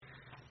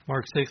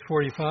Mark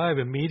 6:45,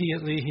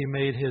 immediately he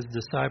made his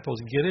disciples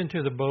get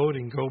into the boat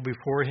and go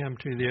before him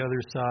to the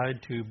other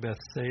side to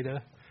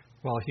Bethsaida,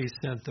 while he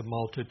sent the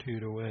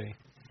multitude away.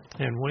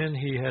 And when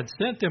he had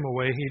sent them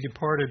away, he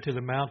departed to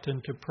the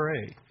mountain to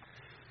pray.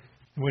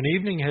 When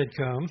evening had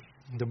come,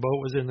 the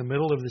boat was in the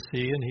middle of the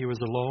sea, and he was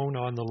alone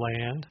on the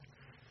land.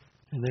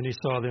 And then he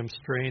saw them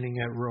straining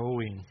at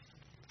rowing,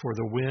 for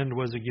the wind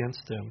was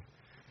against them.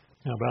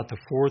 Now about the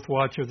fourth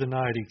watch of the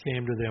night he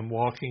came to them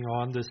walking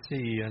on the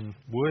sea, and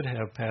would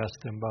have passed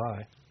them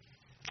by.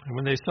 And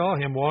when they saw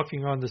him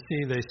walking on the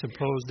sea, they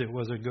supposed it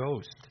was a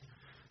ghost,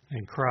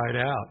 and cried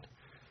out.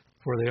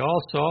 For they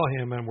all saw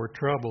him and were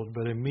troubled.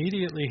 But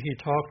immediately he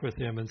talked with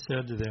them and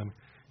said to them,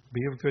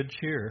 Be of good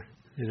cheer,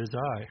 it is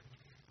I.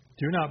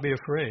 Do not be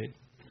afraid.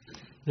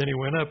 Then he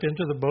went up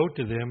into the boat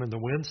to them, and the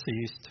wind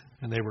ceased,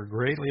 and they were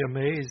greatly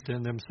amazed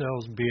in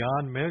themselves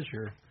beyond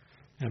measure,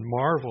 and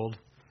marveled,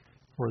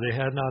 for they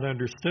had not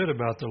understood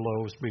about the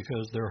loaves,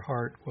 because their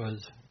heart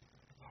was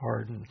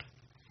hardened.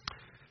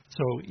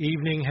 So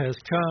evening has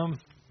come.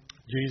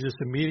 Jesus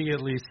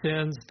immediately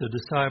sends the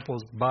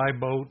disciples by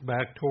boat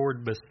back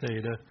toward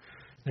Bethsaida.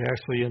 They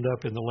actually end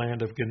up in the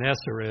land of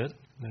Gennesaret,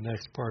 the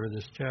next part of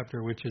this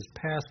chapter, which is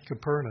past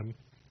Capernaum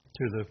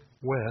to the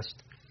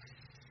west.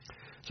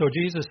 So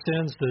Jesus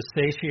sends the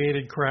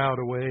satiated crowd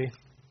away.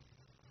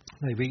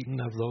 They've eaten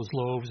of those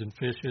loaves and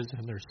fishes,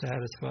 and they're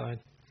satisfied.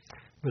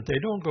 But they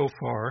don't go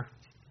far.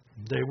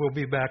 They will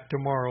be back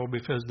tomorrow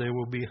because they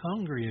will be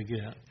hungry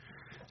again,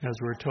 as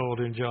we're told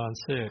in John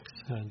 6.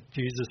 And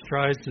Jesus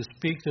tries to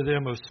speak to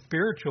them of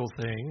spiritual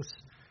things,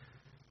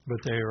 but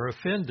they are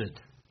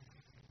offended.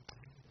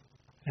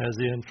 As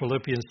in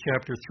Philippians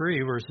chapter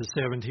 3, verses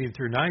 17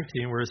 through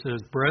 19, where it says,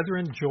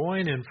 Brethren,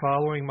 join in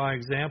following my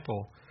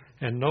example,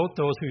 and note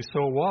those who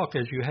so walk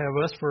as you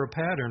have us for a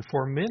pattern.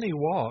 For many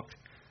walk,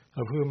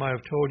 of whom I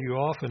have told you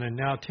often, and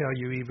now tell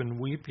you even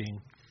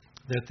weeping,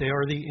 that they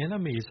are the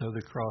enemies of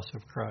the cross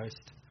of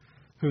Christ,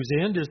 whose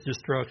end is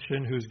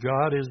destruction, whose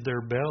God is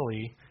their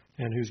belly,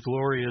 and whose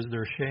glory is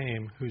their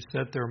shame, who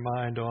set their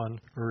mind on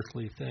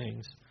earthly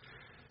things.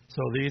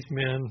 So these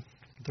men,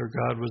 their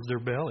God was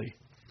their belly.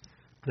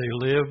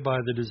 They live by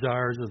the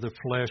desires of the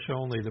flesh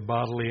only, the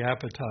bodily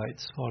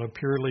appetites, on a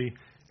purely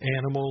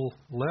animal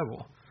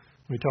level.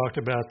 We talked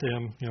about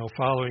them,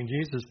 following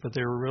Jesus, but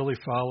they were really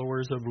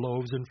followers of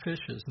loaves and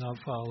fishes, not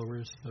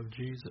followers of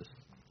Jesus.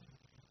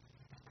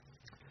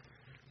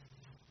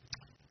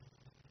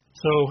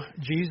 So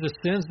Jesus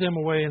sends them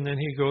away, and then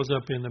he goes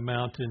up in the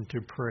mountain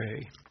to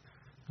pray.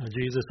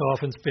 Jesus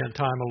often spent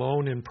time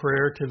alone in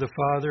prayer to the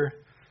Father.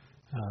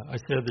 I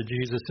said that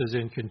Jesus is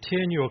in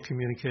continual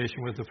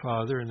communication with the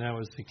Father, and that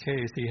was the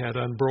case. He had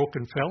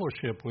unbroken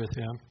fellowship with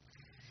him,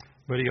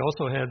 but he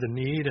also had the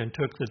need and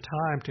took the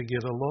time to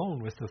get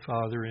alone with the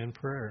Father in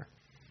prayer.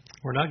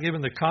 We're not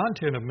given the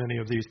content of many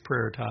of these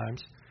prayer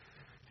times.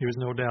 He was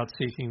no doubt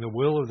seeking the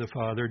will of the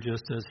Father,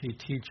 just as he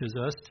teaches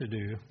us to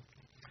do.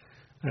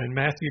 In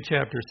Matthew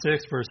chapter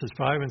 6, verses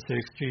 5 and 6,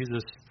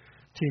 Jesus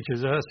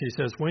teaches us, he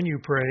says, When you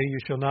pray, you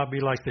shall not be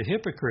like the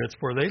hypocrites,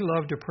 for they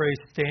love to pray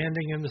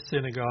standing in the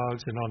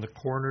synagogues and on the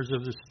corners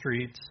of the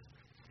streets,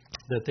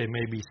 that they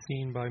may be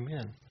seen by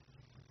men.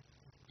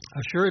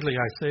 Assuredly,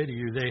 I say to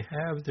you, they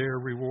have their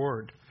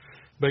reward.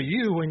 But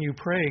you, when you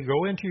pray,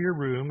 go into your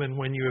room, and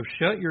when you have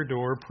shut your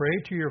door,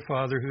 pray to your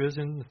Father who is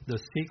in the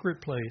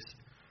secret place,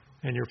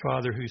 and your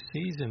Father who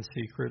sees in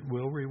secret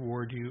will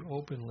reward you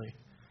openly.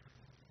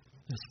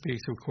 It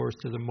speaks, of course,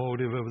 to the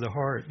motive of the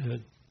heart.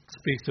 It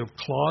speaks of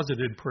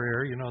closeted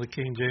prayer. The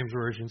King James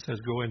Version says,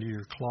 go into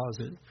your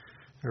closet.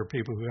 There are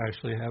people who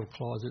actually have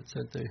closets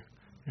that they,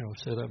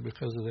 set up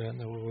because of that, and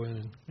they'll go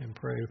in and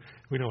pray.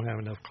 We don't have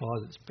enough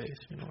closet space,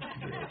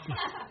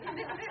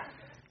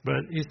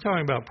 But he's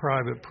talking about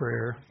private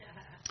prayer.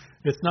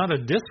 It's not a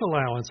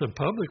disallowance of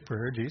public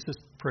prayer. Jesus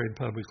prayed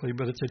publicly,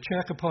 but it's a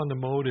check upon the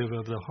motive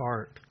of the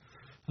heart.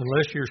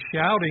 Unless you're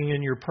shouting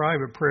in your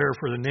private prayer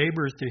for the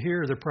neighbors to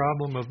hear, the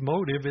problem of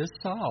motive is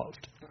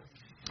solved.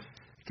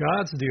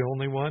 God's the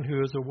only one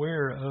who is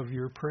aware of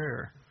your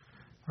prayer.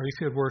 Or you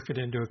could work it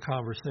into a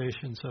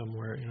conversation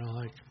somewhere,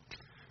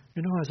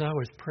 as I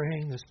was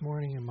praying this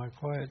morning in my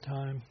quiet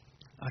time,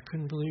 I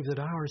couldn't believe that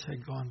hours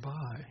had gone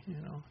by.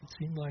 It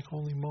seemed like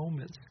only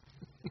moments.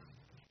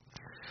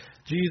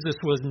 Jesus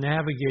was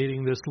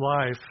navigating this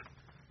life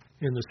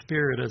in the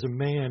Spirit as a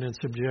man in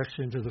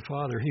subjection to the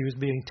Father. He was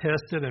being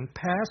tested and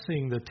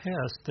passing the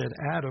test that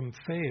Adam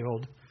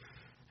failed,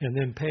 and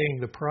then paying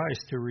the price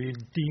to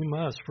redeem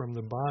us from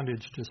the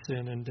bondage to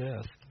sin and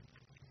death.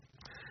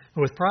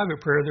 With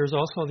private prayer, there's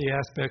also the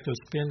aspect of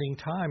spending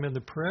time in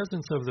the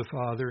presence of the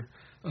Father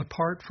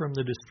apart from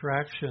the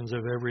distractions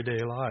of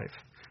everyday life.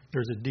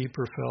 There's a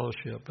deeper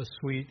fellowship, a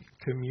sweet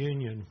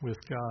communion with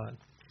God.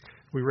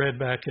 We read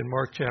back in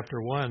Mark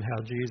chapter 1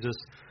 how Jesus,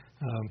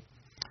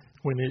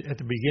 at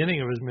the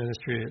beginning of his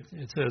ministry,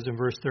 it says in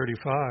verse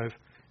 35,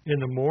 in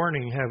the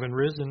morning, having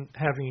risen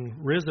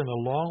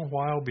a long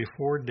while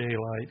before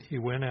daylight, he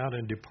went out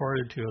and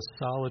departed to a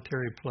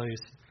solitary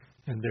place,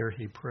 and there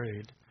he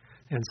prayed.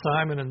 And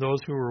Simon and those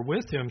who were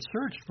with him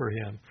searched for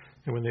him.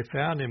 And when they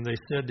found him, they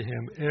said to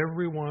him,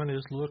 "Everyone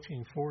is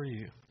looking for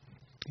you."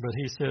 But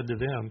he said to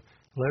them,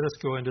 "Let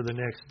us go into the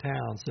next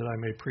towns, that I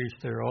may preach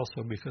there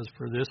also, because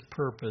for this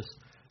purpose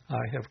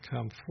I have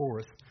come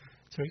forth."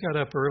 So he got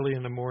up early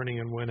in the morning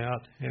and went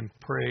out and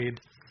prayed.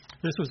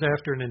 This was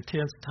after an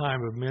intense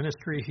time of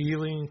ministry,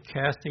 healing,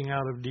 casting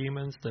out of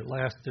demons that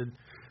lasted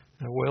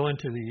well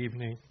into the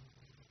evening.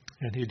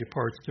 And he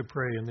departs to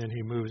pray, and then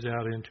he moves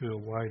out into a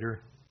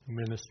wider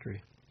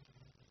ministry.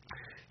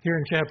 Here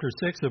in chapter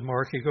 6 of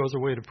Mark, he goes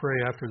away to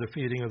pray after the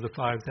feeding of the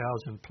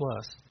 5,000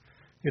 plus.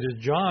 It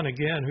is John,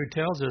 again, who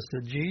tells us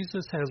that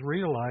Jesus has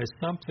realized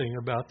something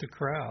about the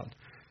crowd.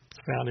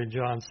 It's found in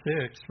John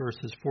 6,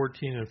 verses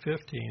 14 and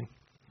 15.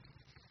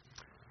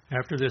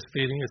 After this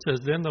feeding, it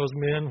says, "Then those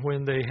men,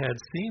 when they had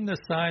seen the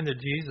sign that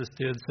Jesus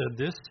did, said,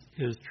 'This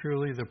is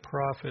truly the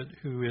prophet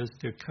who is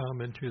to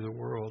come into the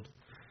world.'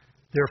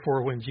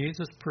 Therefore, when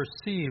Jesus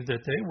perceived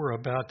that they were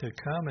about to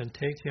come and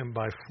take him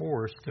by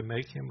force to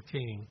make him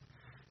king,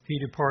 he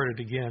departed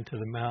again to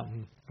the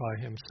mountain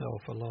by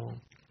himself alone."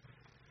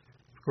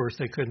 Of course,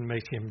 they couldn't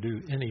make him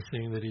do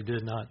anything that he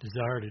did not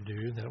desire to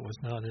do. That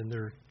was not in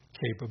their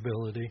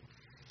capability.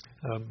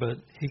 But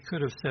he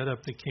could have set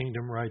up the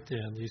kingdom right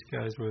then. These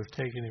guys would have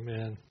taken him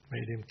in,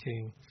 made him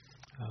king.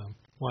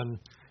 One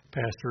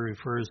pastor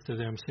refers to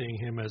them seeing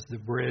him as the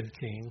bread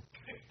king.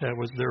 That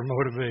was their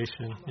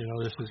motivation.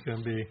 This is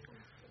going to be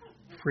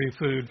free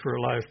food for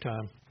a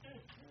lifetime.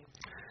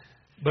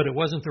 But it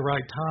wasn't the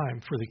right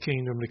time for the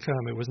kingdom to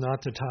come. It was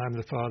not the time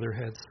the Father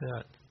had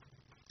set.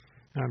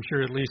 And I'm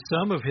sure at least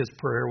some of his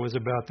prayer was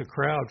about the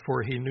crowd,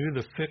 for he knew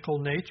the fickle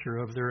nature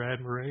of their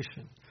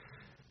admiration.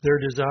 Their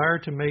desire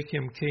to make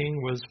him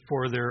king was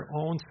for their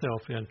own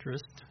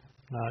self-interest,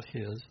 not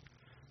his.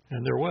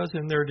 And there was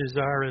in their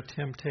desire a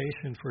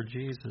temptation for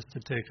Jesus to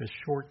take a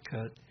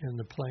shortcut in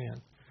the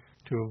plan,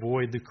 to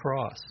avoid the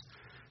cross.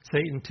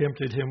 Satan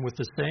tempted him with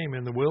the same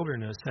in the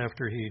wilderness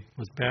after he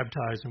was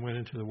baptized and went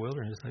into the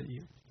wilderness.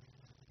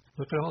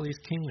 Look at all these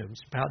kingdoms.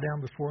 Bow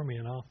down before me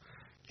and I'll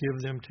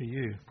give them to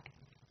you.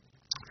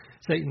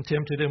 Satan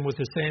tempted him with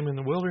the same in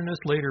the wilderness.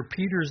 Later,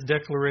 Peter's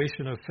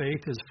declaration of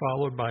faith is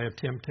followed by a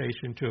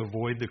temptation to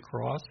avoid the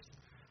cross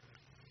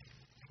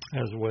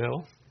as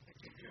well.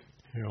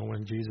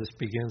 When Jesus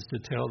begins to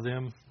tell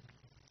them,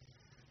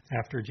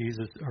 after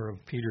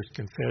Peter's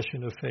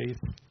confession of faith,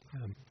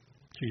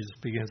 Jesus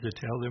begins to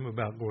tell them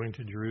about going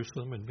to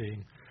Jerusalem and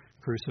being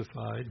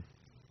crucified,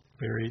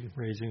 buried,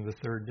 raising the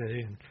third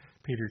day. And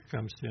Peter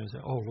comes to him and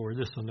says, "Oh, Lord,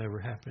 this will never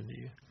happen to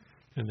you."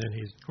 And then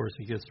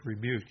he gets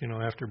rebuked,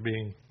 after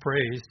being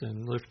praised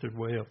and lifted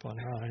way up on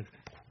high,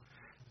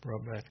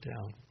 brought back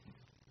down.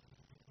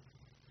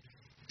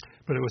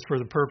 But it was for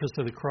the purpose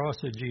of the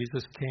cross that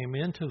Jesus came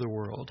into the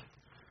world.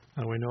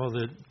 And we know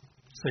that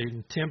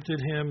Satan tempted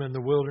him in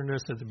the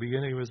wilderness at the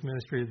beginning of his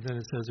ministry. Then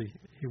it says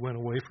he went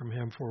away from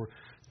him for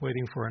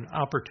waiting for an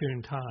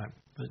opportune time.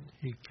 But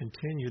he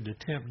continued to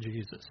tempt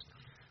Jesus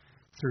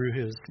through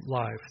his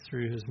life,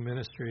 through his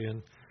ministry.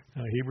 And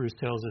Hebrews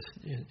tells us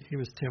he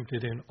was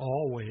tempted in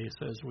all ways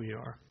as we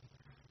are,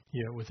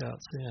 yet without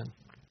sin.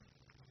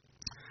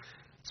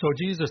 So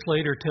Jesus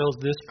later tells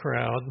this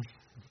crowd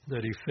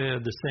that he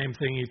fed the same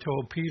thing he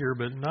told Peter,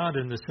 but not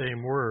in the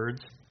same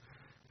words.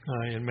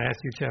 In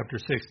Matthew chapter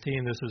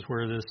 16, this is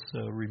where this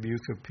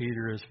rebuke of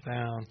Peter is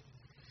found.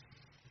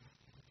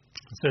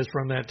 It says,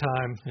 "From that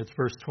time," it's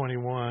verse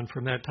 21,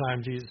 "from that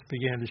time Jesus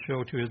began to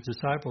show to his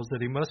disciples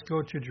that he must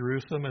go to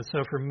Jerusalem and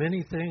suffer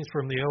many things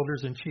from the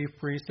elders and chief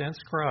priests and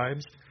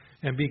scribes,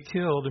 and be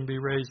killed and be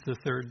raised the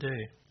third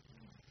day."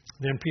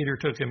 Then Peter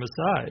took him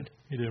aside.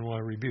 He didn't want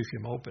to rebuke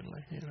him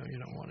openly. You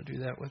don't want to do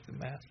that with the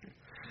master.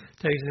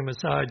 Takes him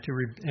aside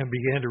and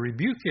began to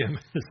rebuke him,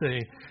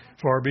 saying,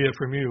 "Far be it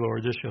from you,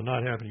 Lord, this shall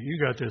not happen to you. You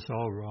got this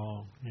all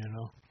wrong,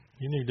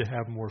 You need to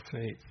have more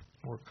faith,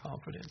 more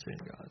confidence in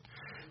God."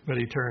 But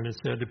he turned and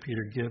said to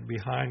Peter, "Get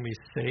behind me,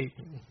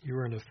 Satan. You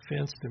are an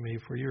offense to me,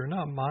 for you are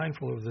not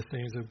mindful of the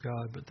things of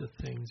God, but the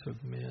things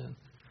of men."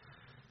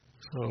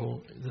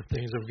 So the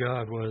things of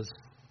God was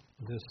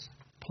this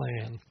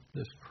plan,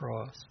 this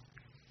cross.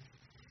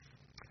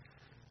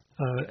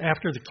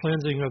 After the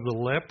cleansing of the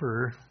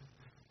leper,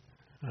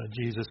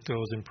 Jesus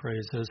goes and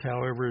prays. Says,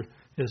 however,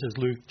 this is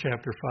Luke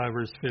chapter 5,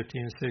 verse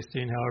 15 and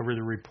 16. "However,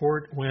 the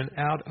report went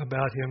out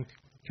about him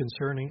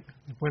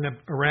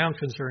around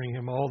concerning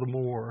him all the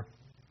more.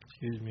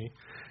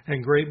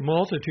 And great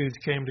multitudes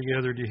came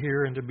together to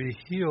hear and to be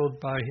healed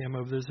by him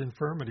of his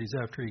infirmities,"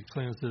 after he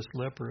cleansed this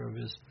leper of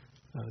his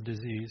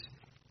disease.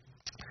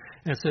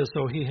 And it says,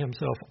 "So he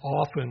himself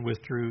often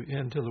withdrew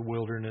into the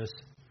wilderness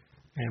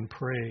and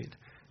prayed."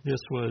 This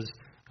was,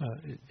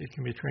 it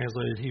can be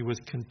translated, he was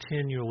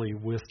continually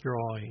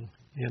withdrawing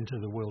into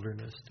the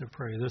wilderness to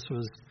pray. This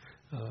was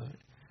an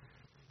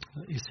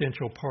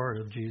essential part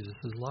of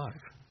Jesus'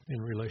 life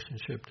in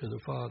relationship to the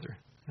Father.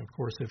 And of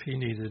course, if he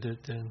needed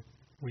it, then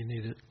we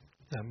need it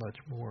that much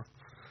more.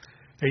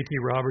 A.T.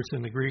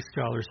 Robertson, the Greek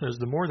scholar, says,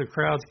 "The more the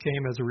crowds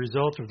came as a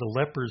result of the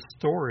leper's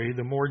story,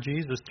 the more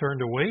Jesus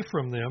turned away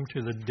from them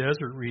to the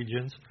desert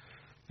regions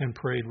and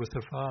prayed with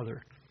the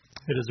Father."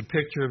 It is a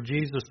picture of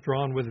Jesus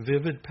drawn with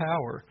vivid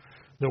power.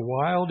 The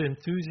wild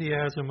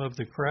enthusiasm of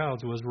the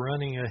crowds was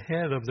running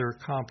ahead of their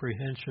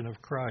comprehension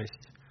of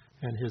Christ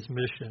and his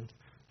mission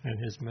and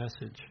his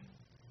message.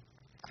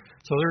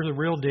 So there's a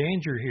real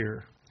danger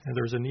here, and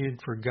there's a need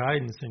for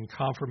guidance and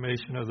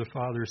confirmation of the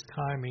Father's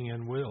timing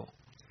and will.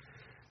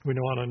 We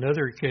know on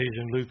another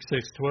occasion, Luke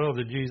 6:12,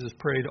 that Jesus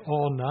prayed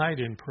all night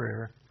in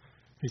prayer.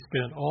 He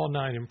spent all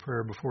night in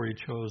prayer before he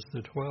chose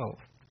the 12.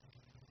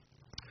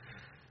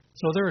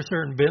 So there are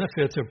certain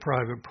benefits of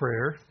private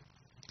prayer.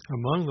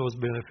 Among those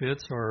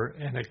benefits are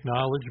an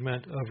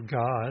acknowledgement of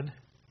God,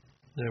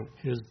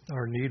 that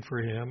our need for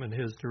him and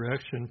his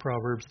direction,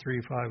 Proverbs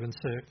 3:5 and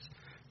 6.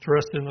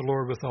 Trust in the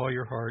Lord with all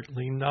your heart.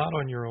 Lean not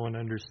on your own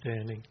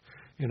understanding.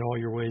 In all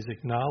your ways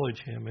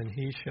acknowledge him, and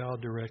he shall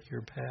direct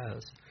your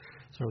paths.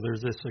 So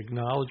there's this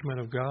acknowledgement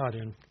of God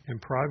in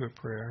private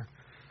prayer.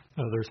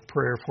 There's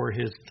prayer for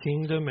his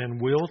kingdom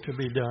and will to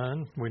be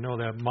done. We know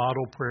that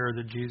model prayer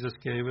that Jesus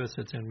gave us.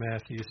 It's in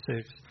Matthew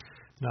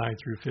 6:9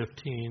 through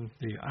 15,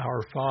 the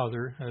Our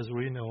Father, as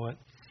we know it.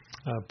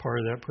 Part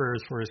of that prayer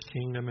is for his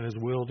kingdom and his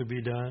will to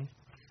be done.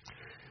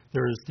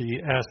 There's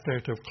the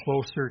aspect of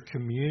closer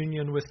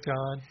communion with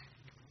God,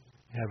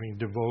 having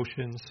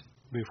devotions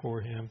before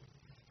him.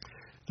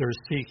 There's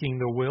seeking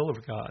the will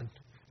of God,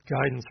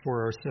 guidance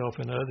for ourselves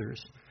and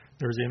others.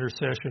 There's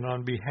intercession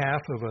on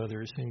behalf of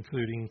others,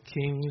 including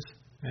kings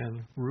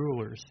and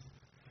rulers.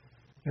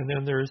 And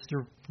then there's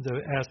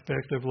the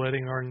aspect of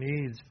letting our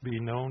needs be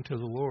known to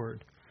the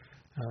Lord.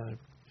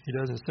 He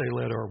doesn't say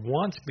let our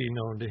wants be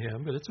known to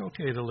him, but it's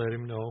okay to let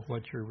him know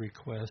what your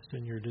requests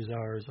and your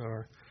desires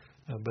are.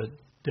 But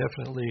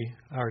definitely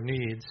our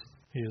needs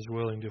he is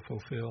willing to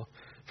fulfill.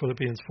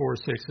 Philippians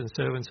 4:6 and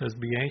 7 says,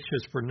 be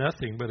anxious for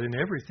nothing, but in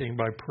everything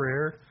by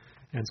prayer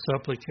and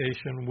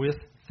supplication with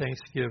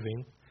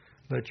thanksgiving,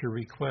 let your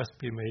request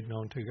be made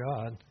known to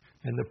God.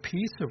 And the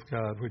peace of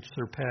God, which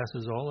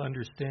surpasses all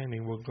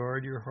understanding, will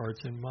guard your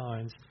hearts and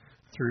minds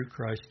through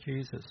Christ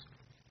Jesus.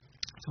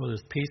 So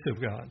this peace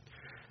of God,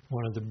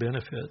 one of the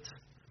benefits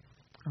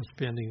of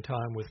spending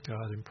time with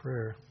God in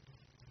prayer.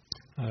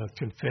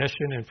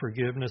 Confession and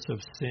forgiveness of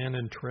sin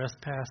and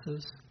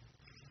trespasses,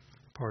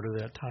 part of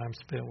that time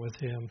spent with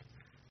him.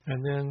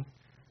 And then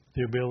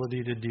the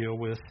ability to deal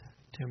with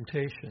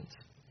temptations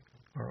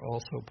are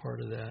also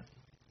part of that.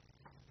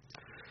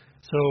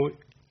 So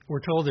we're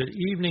told that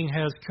evening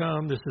has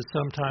come. This is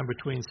sometime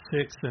between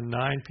 6 and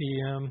 9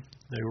 p.m.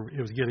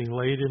 It was getting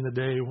late in the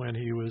day when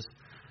he was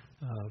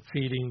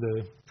feeding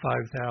the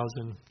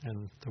 5,000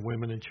 and the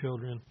women and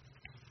children.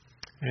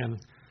 And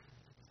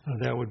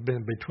that would have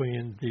been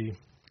between the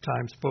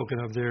time spoken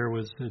of there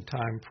was the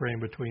time frame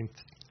between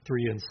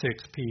 3 and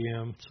 6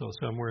 p.m. So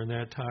somewhere in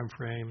that time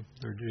frame,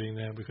 they're doing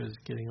that because it's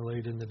getting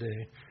late in the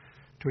day.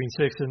 Between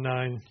 6 and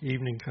 9,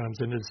 evening comes,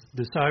 and his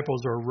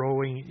disciples are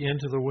rowing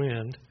into the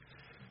wind.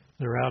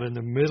 They're out in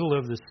the middle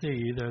of the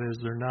sea. That is,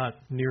 they're not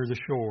near the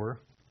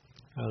shore.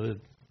 The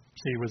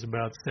sea was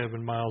about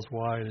 7 miles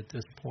wide at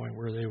this point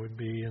where they would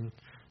be. And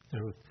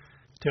it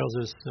tells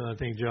us, I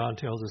think John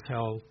tells us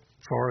how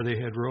far they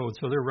had rowed.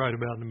 So they're right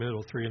about in the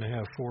middle,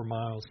 3.5, 4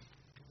 miles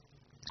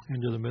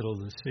into the middle of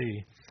the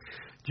sea.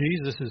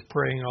 Jesus is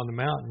praying on the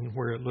mountain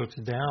where it looks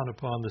down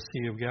upon the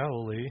Sea of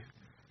Galilee,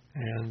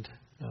 and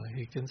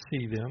he can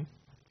see them.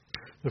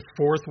 The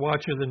fourth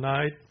watch of the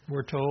night,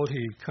 we're told,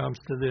 he comes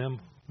to them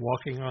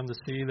walking on the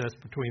sea. That's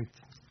between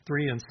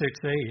 3 and 6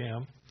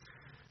 a.m.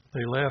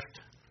 They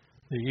left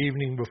the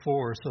evening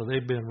before, so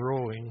they've been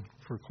rowing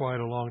for quite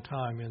a long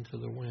time into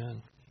the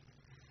wind.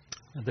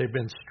 They've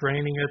been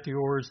straining at the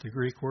oars. The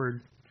Greek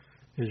word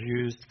is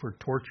used for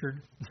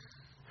tortured.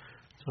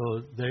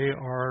 So they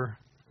are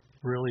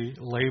really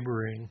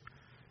laboring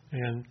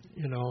and,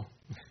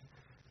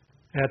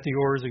 at the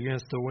oars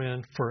against the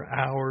wind for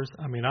hours.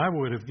 I mean, I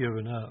would have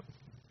given up.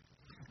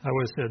 I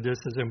would have said, this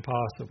is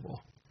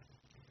impossible.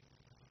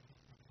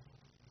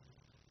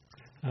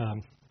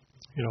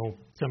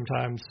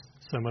 Sometimes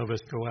some of us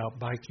go out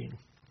biking,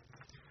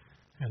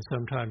 and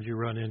sometimes you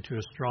run into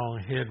a strong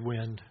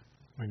headwind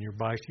when you're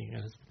biking,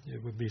 and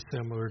it would be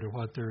similar to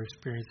what they're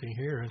experiencing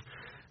here. And,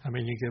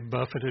 you get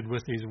buffeted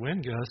with these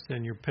wind gusts,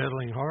 and you're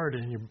pedaling hard,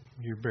 and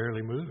you're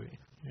barely moving,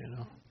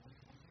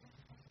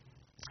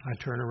 I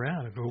turn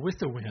around and go with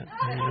the wind.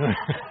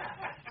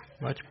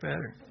 Much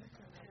better.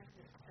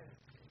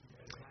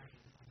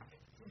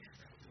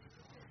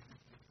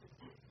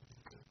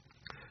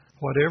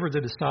 Whatever the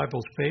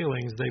disciples'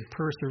 failings, they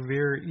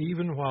persevere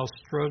even while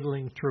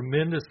struggling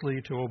tremendously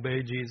to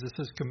obey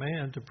Jesus'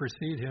 command to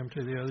precede him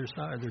to the other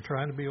side. They're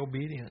trying to be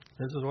obedient.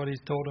 This is what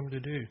he's told them to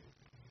do.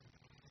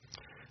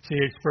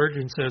 C.H.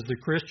 Spurgeon says, the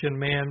Christian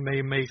man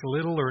may make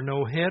little or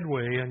no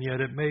headway, and yet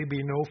it may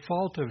be no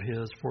fault of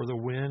his, for the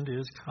wind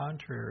is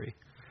contrary.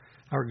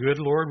 Our good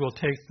Lord will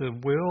take the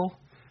will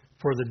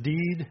for the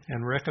deed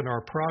and reckon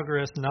our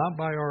progress not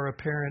by our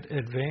apparent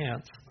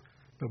advance,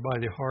 but by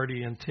the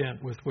hearty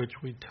intent with which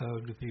we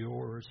tugged the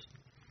oars.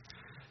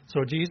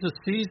 So Jesus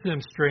sees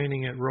them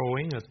straining at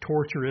rowing, a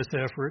torturous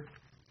effort.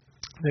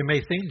 They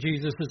may think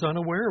Jesus is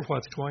unaware of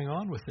what's going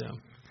on with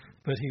them.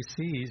 but he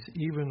sees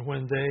even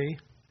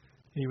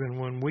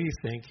when we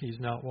think he's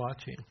not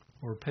watching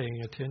or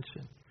paying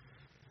attention.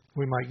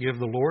 We might give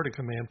the Lord a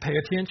command, pay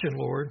attention,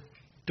 Lord.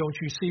 Don't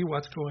you see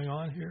what's going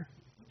on here?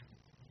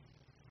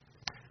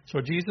 So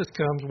Jesus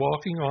comes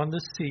walking on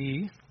the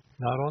sea,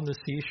 not on the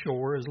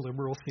seashore as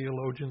liberal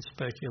theologians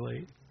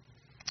speculate,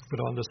 but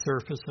on the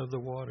surface of the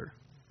water.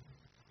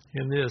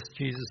 In this,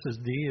 Jesus'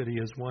 deity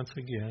is once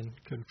again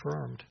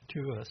confirmed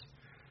to us.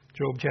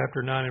 Job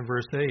chapter 9 and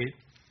verse 8,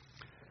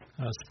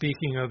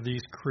 speaking of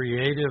these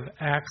creative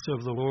acts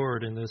of the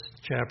Lord in this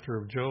chapter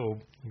of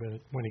Job,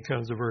 but when he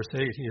comes to verse 8,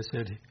 he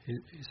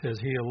says,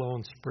 He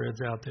alone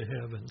spreads out the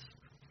heavens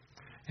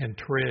and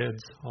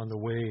treads on the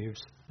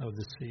waves of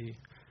the sea.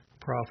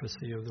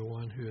 Prophecy of the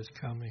one who is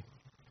coming.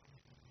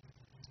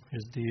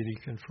 His deity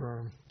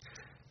confirmed.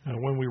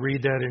 When we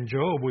read that in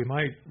Job, we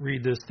might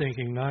read this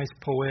thinking nice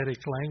poetic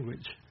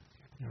language,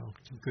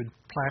 good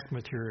plaque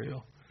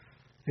material,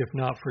 if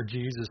not for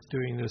Jesus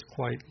doing this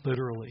quite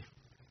literally.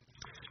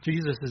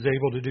 Jesus is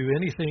able to do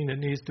anything that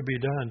needs to be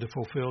done to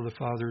fulfill the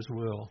Father's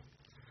will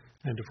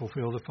and to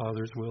fulfill the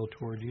Father's will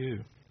toward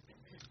you.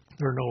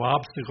 There are no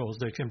obstacles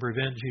that can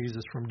prevent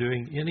Jesus from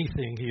doing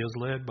anything he is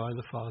led by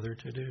the Father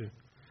to do.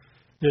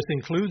 This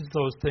includes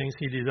those things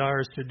he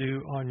desires to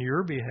do on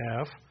your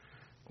behalf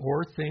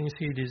or things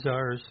he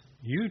desires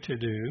you to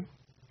do,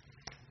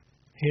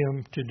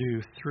 him to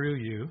do through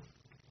you.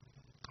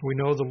 We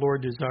know the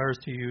Lord desires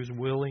to use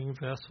willing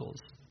vessels.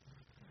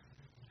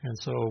 And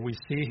so we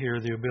see here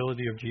the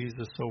ability of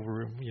Jesus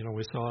over,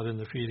 we saw it in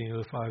the feeding of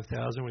the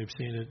 5,000. We've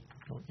seen it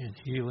in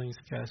healings,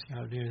 casting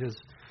out demons, his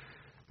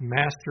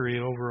mastery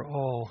over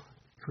all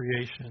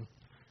creation.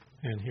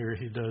 And here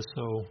he does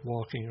so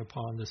walking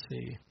upon the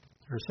sea.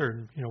 Or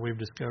certain, we've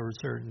discovered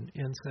certain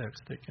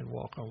insects that can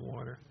walk on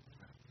water.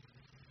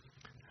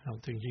 I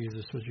don't think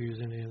Jesus was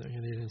using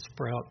any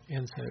sprout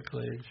insect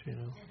legs,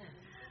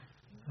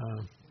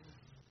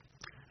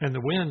 And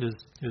the wind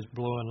is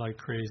blowing like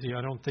crazy.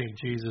 I don't think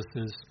Jesus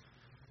is,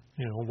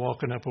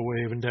 walking up a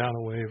wave and down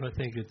a wave. I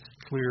think it's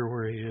clear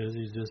where he is.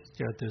 He's just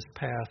got this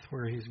path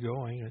where he's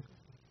going. And,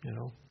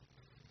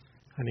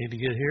 I need to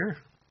get here.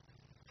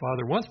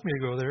 Father wants me to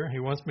go there. He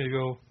wants me to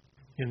go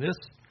in this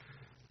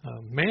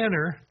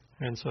manner.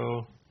 And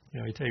so,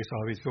 he takes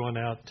off. He's going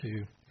out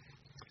to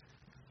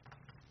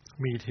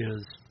meet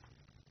his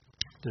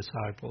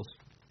disciples.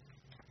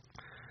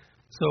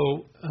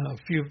 So, a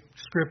few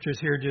scriptures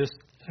here just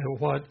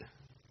what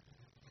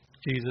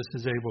Jesus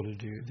is able to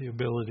do, the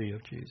ability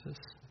of Jesus.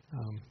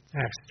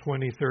 Acts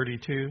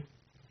 20:32.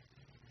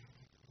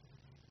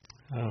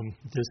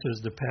 This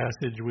is the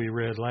passage we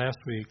read last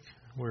week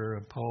where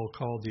Paul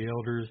called the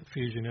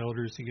Ephesian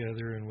elders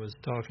together and was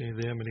talking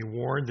to them, and he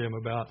warned them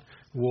about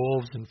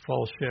wolves and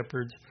false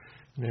shepherds.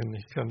 And then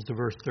he comes to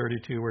verse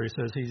 32 where he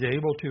says he's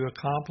able to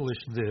accomplish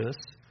this,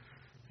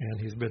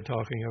 and he's been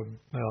talking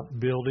about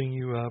building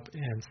you up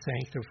and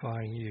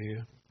sanctifying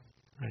you.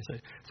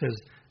 It says,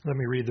 let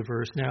me read the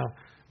verse now.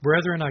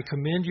 Brethren, I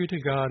commend you to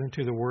God and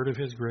to the word of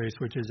his grace,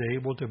 which is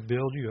able to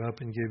build you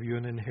up and give you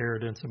an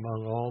inheritance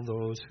among all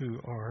those who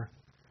are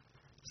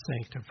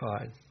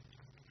sanctified.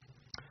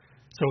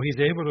 So he's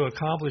able to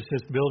accomplish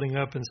this building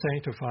up and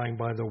sanctifying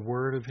by the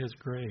word of his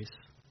grace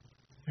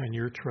and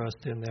your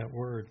trust in that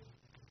word.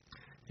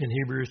 In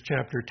Hebrews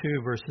chapter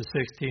 2, verses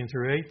 16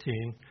 through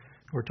 18,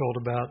 we're told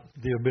about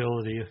the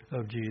ability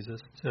of Jesus.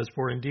 It says,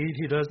 For indeed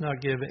he does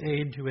not give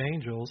aid to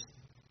angels.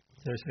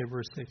 Did I say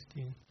verse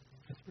 16?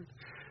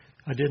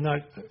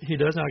 He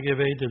does not give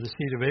aid to the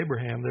seed of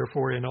Abraham.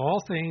 Therefore, in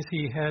all things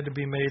he had to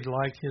be made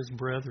like his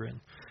brethren,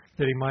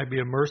 that he might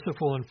be a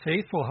merciful and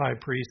faithful high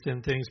priest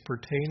in things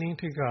pertaining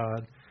to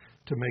God,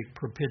 to make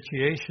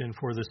propitiation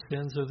for the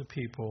sins of the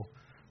people.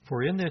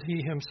 For in that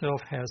he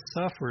himself has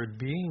suffered,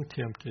 being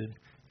tempted,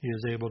 he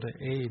is able to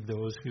aid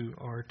those who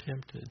are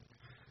tempted.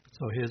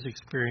 So his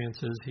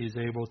experiences, he's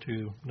able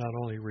to not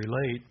only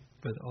relate,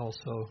 but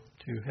also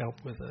to help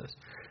with us.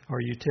 Are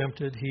you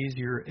tempted? He's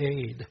your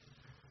aid,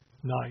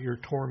 not your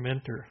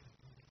tormentor.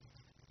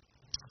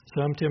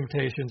 Some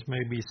temptations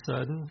may be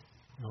sudden,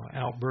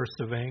 outbursts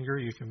of anger.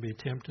 You can be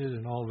tempted,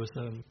 and all of a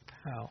sudden,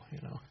 pow,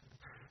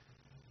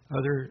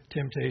 Other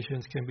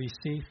temptations can be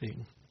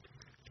seething,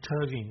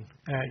 tugging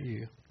at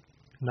you,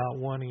 not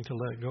wanting to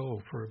let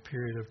go for a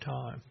period of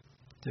time.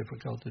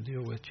 Difficult to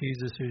deal with.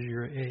 Jesus is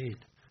your aid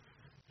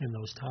in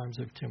those times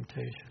of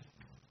temptation.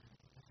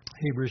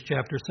 Hebrews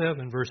chapter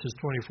 7, verses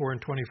 24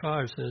 and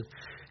 25 says,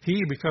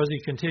 He, because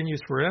he continues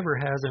forever,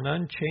 has an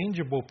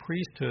unchangeable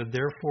priesthood.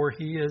 Therefore,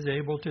 he is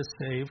able to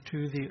save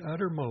to the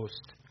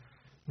uttermost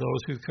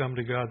those who come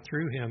to God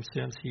through him,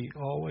 since he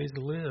always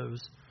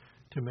lives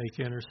to make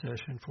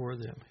intercession for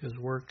them. His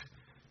work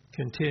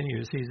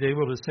continues. He's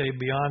able to save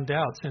beyond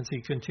doubt, since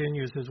he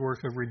continues his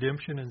work of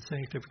redemption and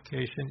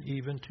sanctification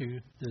even to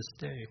this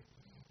day.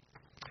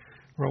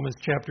 Romans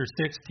chapter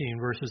 16,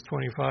 verses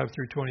 25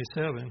 through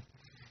 27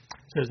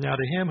 says, Now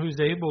to him who's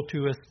able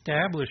to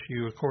establish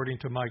you according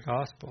to my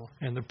gospel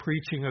and the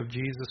preaching of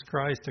Jesus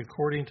Christ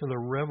according to the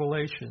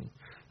revelation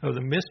of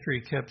the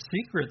mystery kept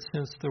secret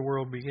since the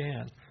world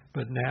began,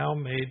 but now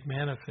made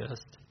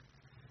manifest,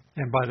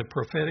 and by the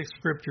prophetic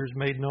scriptures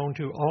made known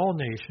to all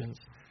nations,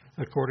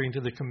 according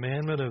to the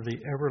commandment of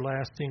the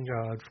everlasting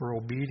God, for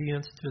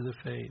obedience to the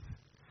faith.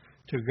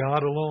 To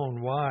God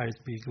alone wise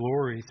be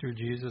glory through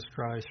Jesus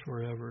Christ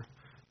forever.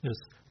 This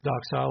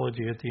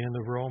doxology at the end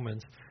of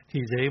Romans.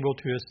 He's able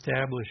to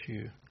establish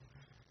you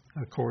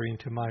according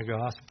to my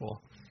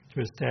gospel.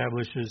 To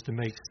establish is to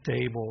make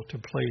stable, to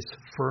place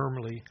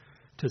firmly,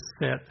 to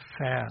set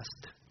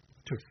fast,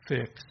 to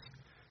fix,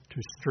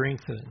 to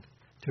strengthen,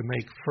 to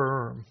make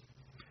firm,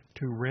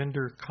 to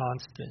render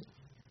constant.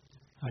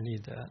 I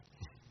need that.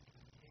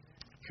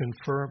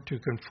 To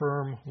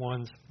confirm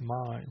one's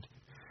mind.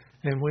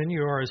 And when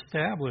you are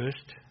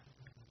established,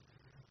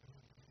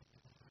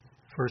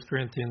 1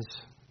 Corinthians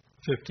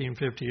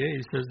 15:58,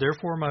 he says,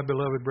 "Therefore, my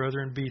beloved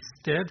brethren, be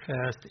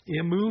steadfast,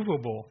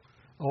 immovable,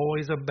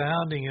 always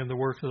abounding in the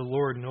work of the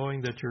Lord,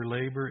 knowing that your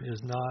labor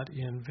is not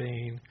in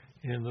vain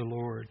in the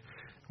Lord."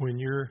 When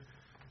you're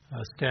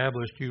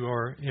established, you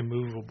are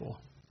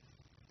immovable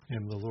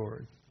in the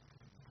Lord.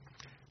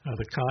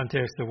 The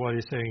context of what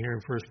he's saying here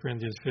in 1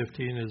 Corinthians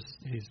 15 is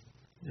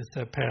it's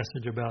that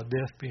passage about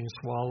death being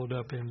swallowed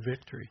up in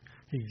victory.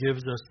 He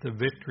gives us the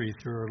victory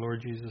through our Lord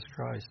Jesus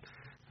Christ.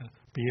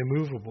 Be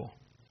immovable.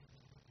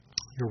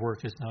 Your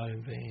work is not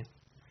in vain.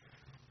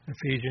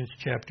 Ephesians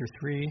chapter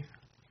 3,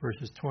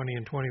 verses 20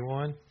 and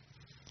 21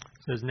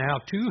 says, "Now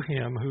to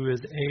him who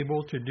is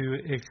able to do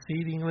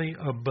exceedingly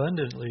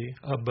abundantly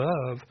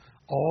above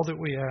all that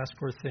we ask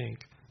or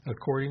think,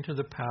 according to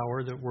the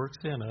power that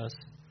works in us,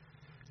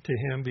 to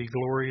him be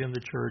glory in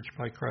the church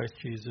by Christ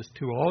Jesus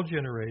to all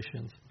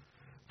generations,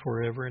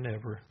 forever and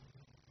ever.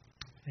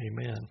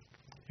 Amen."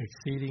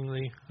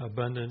 Exceedingly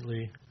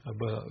abundantly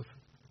above.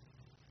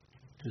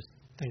 Just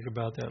think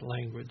about that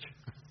language.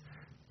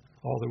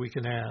 All that we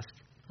can ask.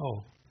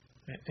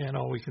 And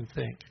all we can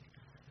think.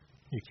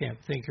 You can't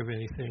think of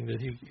anything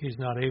that he's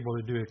not able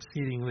to do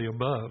exceedingly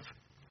above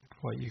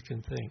what you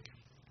can think.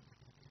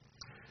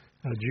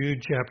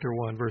 Jude chapter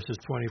 1, verses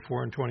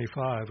 24 and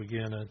 25.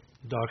 Again, a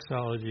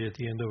doxology at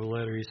the end of a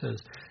letter. He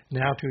says,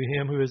 "Now to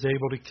him who is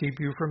able to keep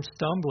you from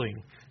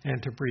stumbling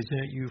and to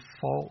present you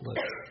faultless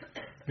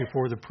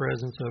before the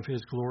presence of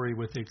his glory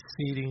with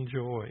exceeding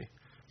joy,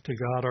 to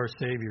God our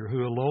Savior,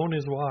 who alone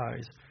is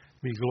wise,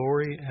 be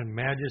glory and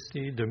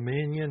majesty,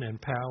 dominion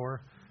and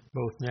power,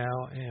 both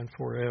now and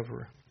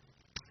forever.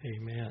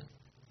 Amen."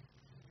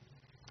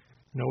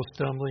 No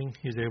stumbling.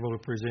 He's able to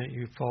present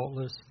you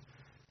faultless.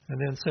 And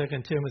then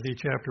 2 Timothy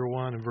chapter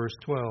 1 and verse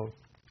 12.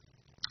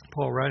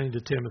 Paul writing to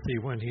Timothy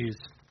when he's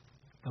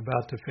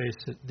about to face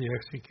the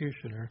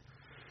executioner.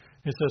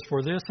 It says,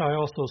 "For this I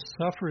also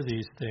suffer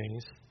these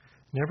things.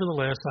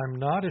 Nevertheless, I'm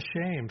not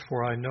ashamed,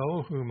 for I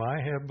know whom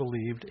I have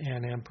believed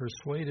and am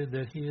persuaded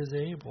that he is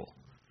able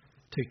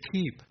to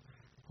keep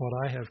what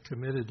I have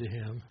committed to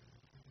him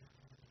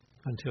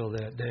until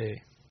that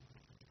day."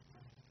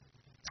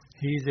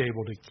 He's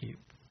able to keep.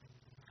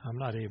 I'm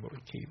not able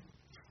to keep.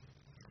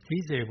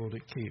 He's able to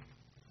keep.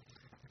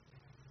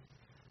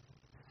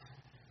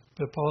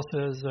 But Paul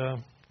says,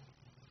 "For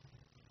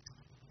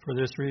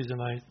this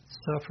reason I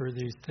suffer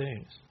these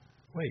things."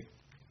 Wait,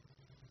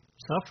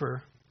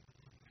 suffer?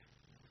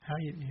 How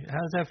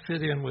does that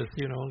fit in with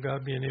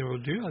God being able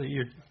to do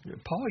it?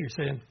 Paul, you're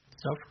saying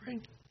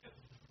suffering?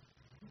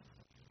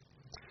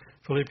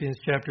 Philippians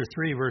chapter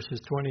 3, verses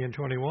 20 and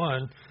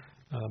 21,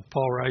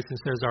 Paul writes and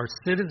says, "Our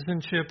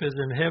citizenship is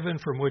in heaven,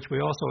 from which we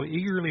also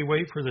eagerly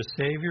wait for the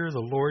Savior, the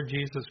Lord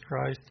Jesus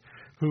Christ,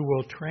 who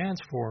will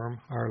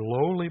transform our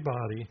lowly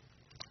body,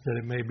 that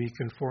it may be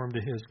conformed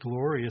to his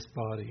glorious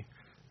body,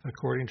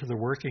 according to the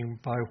working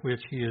by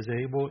which he is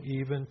able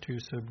even to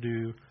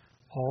subdue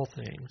all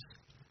things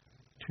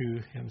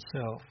to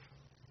himself."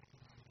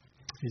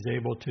 He's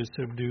able to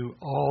subdue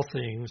all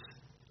things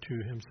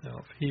to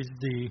himself. He's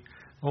the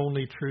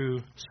only true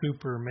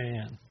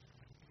Superman.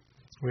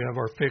 We have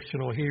our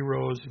fictional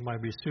heroes. It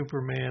might be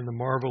Superman, the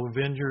Marvel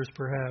Avengers,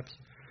 perhaps.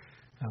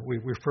 We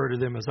refer to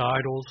them as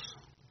idols,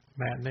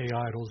 matinee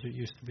idols, it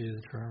used to be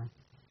the term.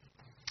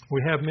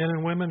 We have men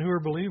and women who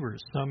are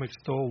believers. Some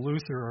extol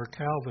Luther or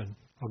Calvin,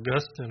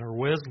 Augustine or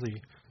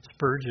Wesley,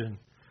 Spurgeon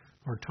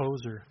or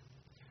Tozer.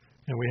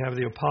 And we have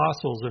the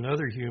apostles and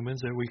other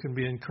humans that we can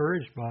be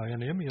encouraged by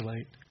and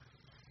emulate.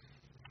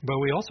 But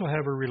we also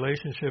have a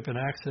relationship and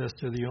access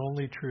to the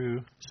only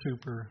true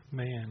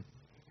Superman.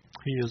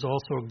 He is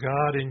also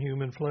God in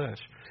human flesh.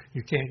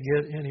 You can't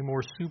get any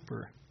more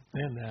super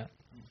than that.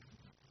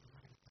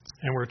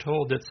 And we're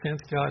told that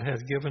since God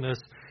has given us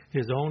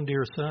his own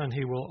dear Son,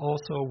 he will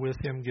also with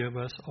him give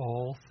us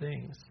all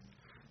things.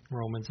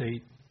 Romans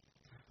 8,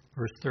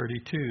 verse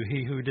 32.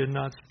 "He who did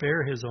not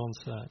spare his own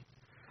Son,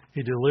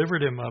 he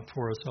delivered him up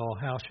for us all.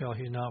 How shall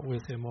he not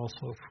with him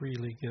also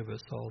freely give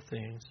us all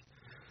things?"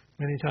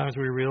 Many times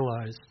we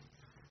realize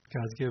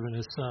God's given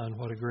his Son.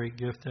 What a great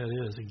gift that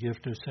is, a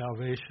gift of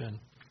salvation.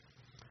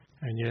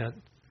 And yet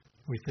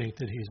we think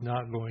that he's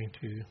not going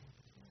to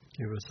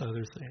give us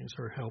other things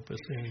or help us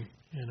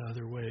in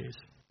other ways.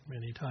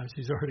 Many times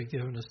he's already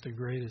given us the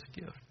greatest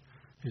gift.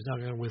 He's not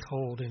going to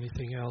withhold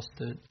anything else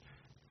that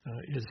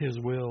is His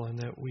will and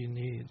that we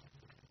need.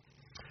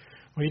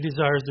 He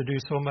desires to do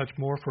so much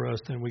more for us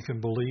than we can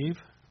believe,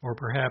 or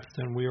perhaps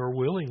than we are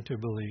willing to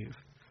believe.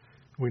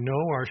 We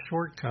know our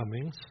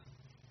shortcomings,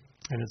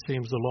 and it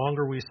seems the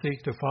longer we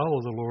seek to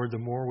follow the Lord, the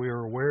more we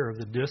are aware of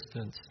the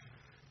distance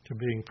to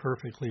being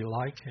perfectly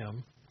like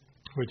Him,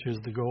 which is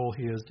the goal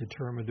He has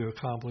determined to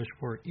accomplish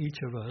for each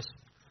of us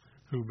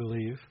who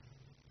believe.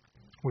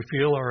 We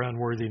feel our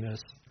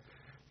unworthiness,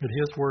 but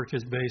His work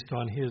is based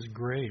on His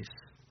grace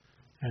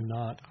and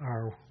not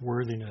our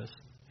worthiness,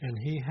 and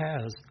He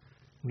has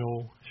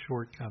no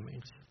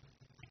shortcomings.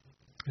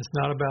 It's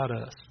not about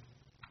us.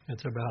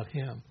 It's about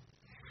Him.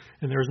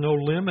 And there's no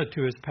limit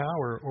to His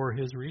power or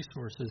His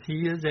resources.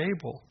 He is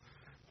able.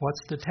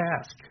 What's the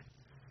task?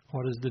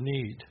 What is the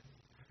need?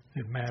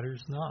 It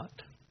matters not.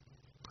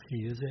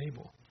 He is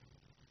able.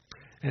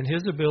 And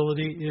His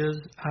ability is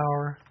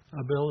our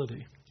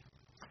ability.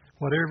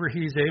 Whatever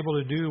He's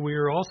able to do, we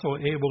are also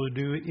able to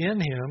do in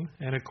Him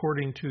and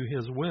according to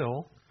His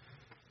will.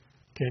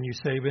 Can you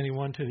save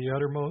anyone to the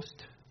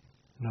uttermost?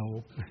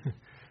 No.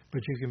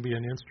 But you can be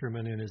an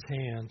instrument in His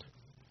hand,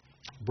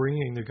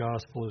 bringing the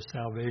gospel of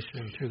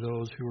salvation to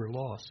those who are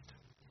lost.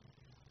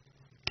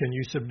 Can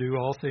you subdue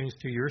all things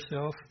to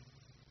yourself?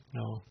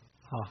 No.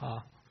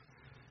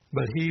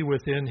 But He,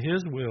 within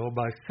His will,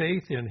 by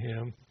faith in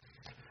Him,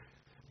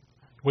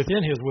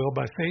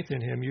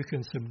 you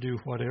can subdue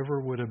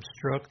whatever would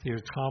obstruct the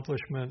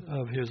accomplishment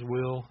of His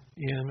will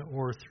in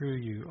or through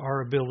you.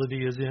 Our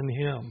ability is in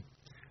Him.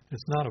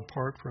 It's not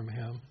apart from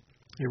Him.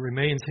 It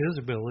remains His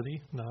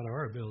ability, not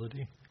our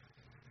ability.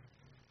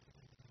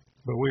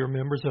 But we are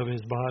members of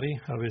His body,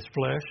 of His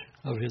flesh,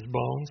 of His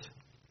bones,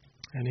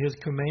 and His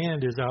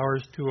command is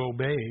ours to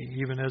obey,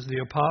 even as the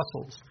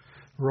apostles,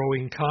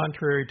 rowing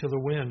contrary to the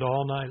wind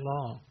all night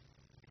long.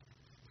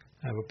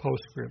 I have a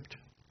postscript.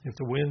 If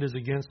the wind is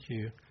against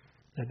you,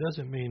 that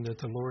doesn't mean that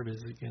the Lord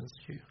is against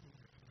you.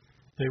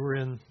 They were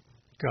in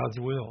God's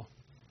will.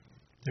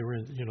 They were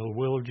in, the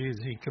will of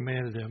Jesus. He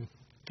commanded them,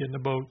 get in the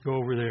boat, go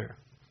over there.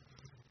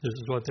 This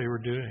is what they were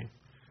doing,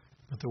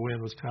 but the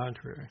wind was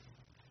contrary.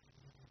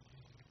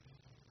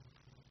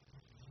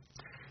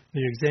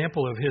 The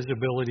example of His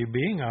ability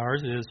being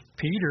ours is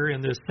Peter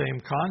in this same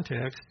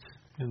context,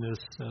 in this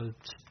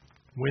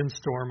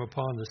windstorm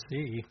upon the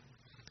sea.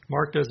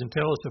 Mark doesn't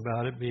tell us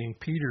about it being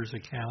Peter's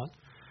account.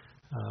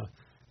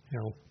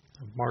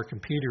 Mark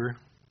and Peter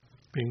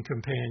being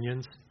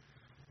companions.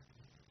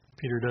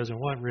 Peter doesn't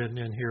want written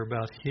in here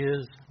about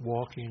his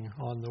walking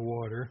on the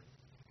water.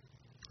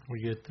 We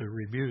get the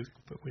rebuke,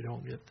 but we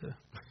don't get the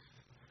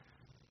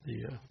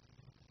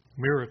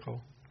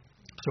miracle.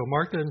 So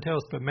Mark doesn't tell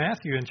us, but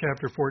Matthew in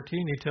chapter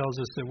 14, he tells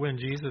us that when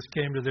Jesus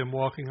came to them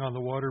walking on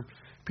the water,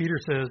 Peter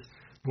says,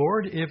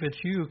 Lord, if it's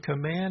you,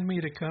 command me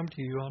to come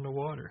to you on the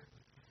water.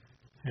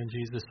 And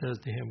Jesus says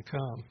to him,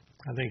 come.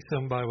 I think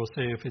some Bibles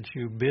say, if it's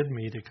you, bid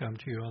me to come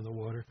to you on the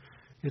water.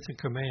 It's a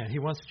command. He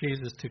wants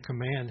Jesus to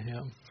command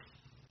him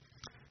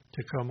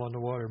to come on the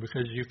water,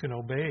 because you can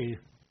obey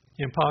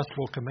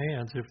impossible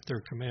commands if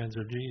they're commands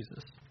of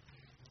Jesus.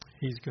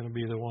 He's going to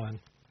be the one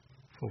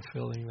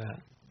fulfilling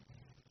that.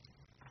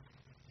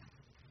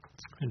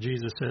 And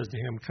Jesus says to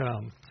him,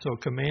 come. So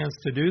commands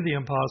to do the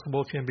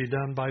impossible can be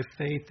done by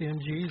faith in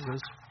Jesus,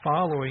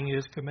 following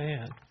His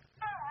command.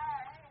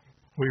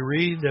 We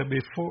read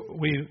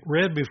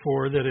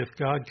before that if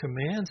God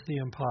commands the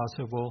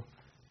impossible,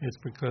 it's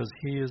because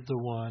He is the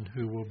one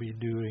who will be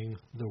doing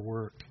the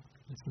work.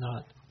 It's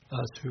not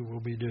us who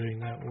will be doing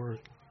that work.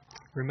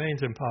 It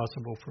remains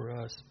impossible for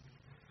us.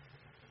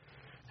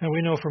 And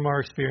we know from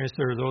our experience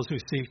there are those who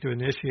seek to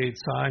initiate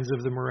signs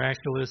of the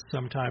miraculous,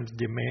 sometimes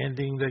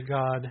demanding that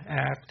God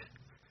act.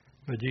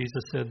 But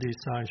Jesus said these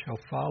signs shall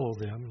follow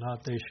them,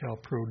 not they shall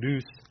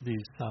produce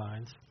these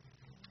signs.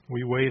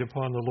 We wait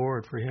upon the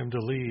Lord for Him to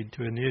lead,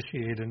 to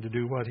initiate, and to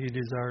do what He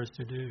desires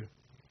to do.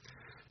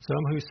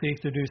 Some who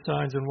seek to do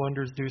signs and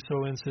wonders do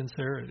so in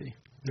sincerity.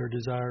 Their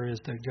desire is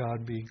that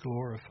God be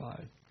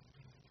glorified.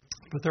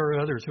 But there are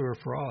others who are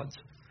frauds,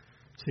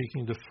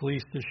 seeking to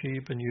fleece the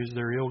sheep and use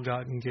their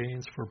ill-gotten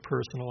gains for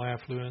personal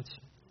affluence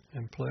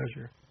and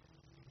pleasure.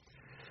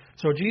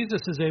 So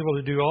Jesus is able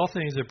to do all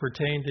things that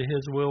pertain to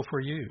His will for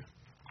you.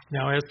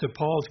 Now, as to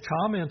Paul's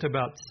comment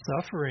about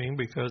suffering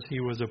because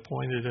he was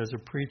appointed as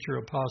a preacher,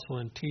 apostle,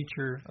 and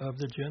teacher of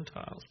the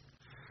Gentiles,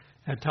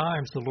 at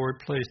times the Lord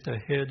placed a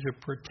hedge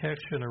of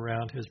protection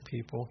around His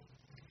people,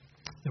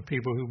 the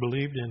people who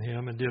believed in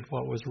Him and did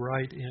what was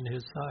right in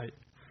His sight.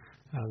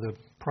 The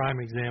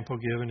prime example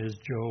given is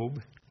Job.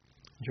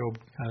 Job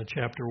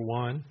chapter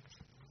 1.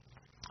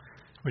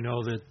 We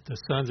know that the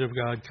sons of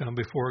God come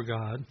before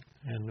God,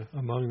 and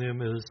among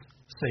them is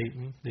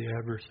Satan, the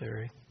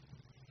adversary.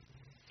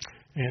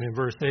 And in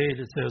verse 8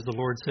 it says, the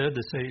Lord said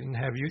to Satan,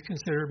 have you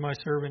considered my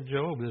servant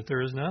Job, that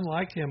there is none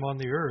like him on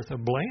the earth, a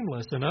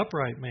blameless and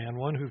upright man,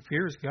 one who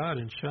fears God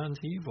and shuns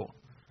evil?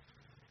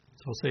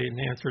 So Satan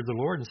answered the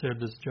Lord and said,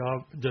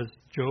 does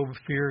Job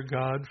fear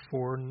God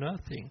for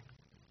nothing?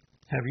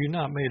 Have you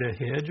not made a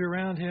hedge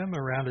around him,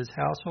 around his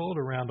household,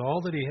 around all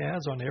that he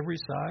has on every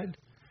side?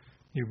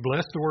 You've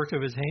blessed the work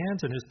of his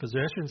hands, and his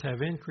possessions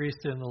have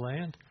increased in the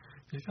land.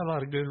 He's got a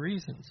lot of good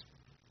reasons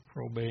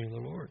for obeying the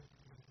Lord.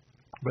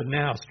 But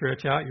now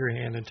stretch out your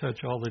hand and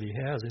touch all that he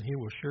has, and he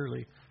will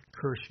surely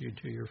curse you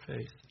to your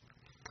face.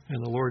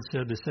 And the Lord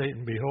said to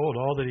Satan, Behold,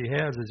 all that he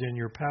has is in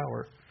your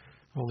power.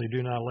 Only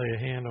do not lay a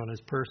hand on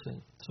his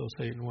person. So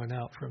Satan went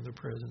out from the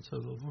presence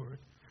of the Lord.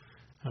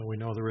 We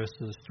know the rest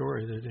of the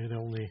story, that it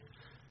only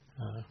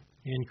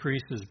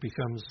increases,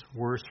 becomes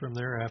worse from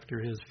there after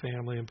his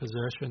family and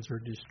possessions are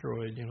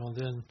destroyed.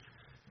 Then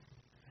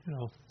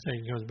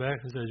Satan goes back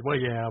and says, well,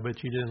 yeah,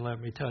 but you didn't let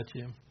me touch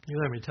him. You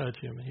let me touch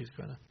him, and he's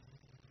going to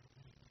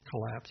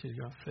collapse. He's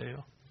going to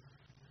fail.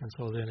 And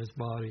so then his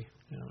body,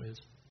 is.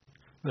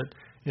 But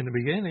in the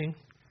beginning,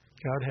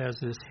 God has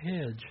this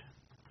hedge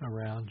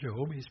around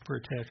Job. He's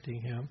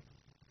protecting him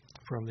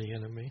from the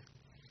enemy.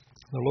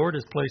 The Lord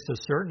has placed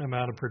a certain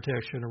amount of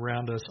protection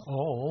around us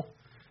all,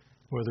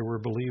 whether we're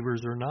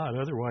believers or not.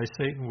 Otherwise,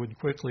 Satan would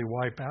quickly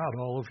wipe out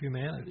all of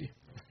humanity.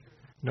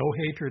 No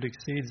hatred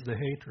exceeds the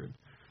hatred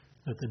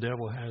that the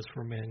devil has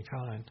for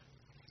mankind.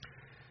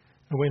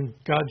 And when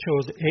God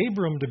chose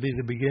Abram to be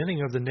the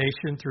beginning of the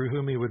nation through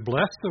whom he would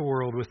bless the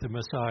world with the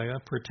Messiah,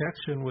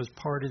 protection was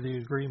part of the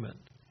agreement.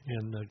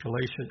 In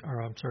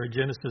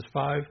Genesis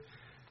 5,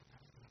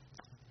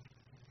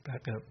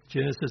 back up,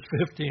 Genesis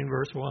 15,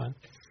 verse 1.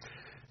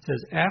 It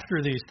says,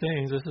 after these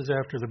things, this is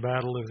after the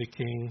battle of the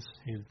kings,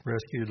 he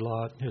rescued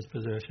Lot and his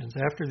possessions.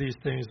 After these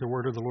things, the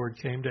word of the Lord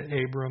came to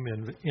Abram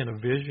in a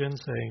vision,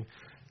 saying,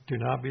 do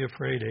not be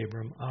afraid,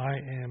 Abram.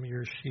 I am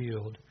your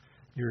shield,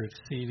 your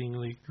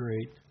exceedingly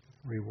great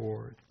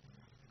reward.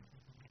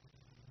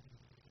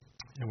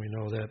 And we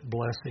know that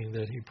blessing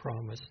that he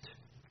promised.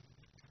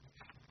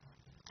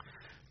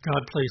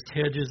 God placed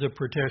hedges of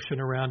protection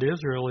around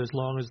Israel as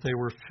long as they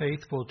were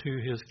faithful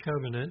to his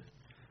covenant,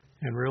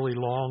 and really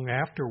long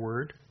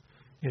afterward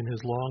in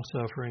his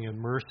long-suffering and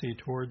mercy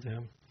toward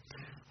them.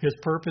 His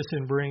purpose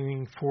in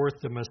bringing forth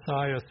the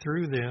Messiah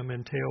through them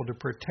entailed a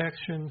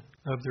protection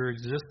of their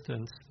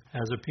existence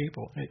as a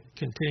people. It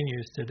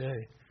continues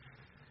today.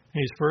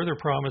 He's further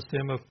promised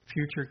them a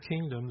future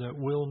kingdom that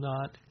will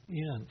not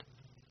end.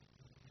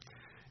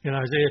 In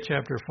Isaiah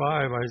chapter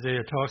 5,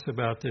 Isaiah talks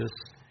about this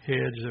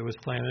hedge that was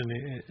planted.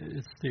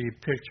 It's the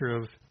picture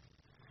of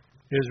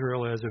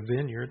Israel as a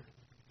vineyard.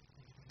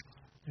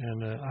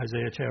 And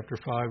Isaiah chapter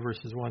 5,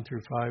 verses 1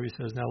 through 5, he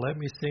says, Now let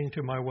me sing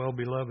to my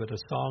well-beloved, a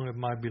song of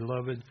my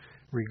beloved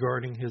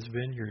regarding his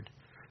vineyard.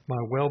 My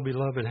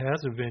well-beloved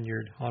has a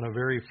vineyard on a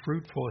very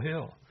fruitful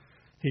hill.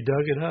 He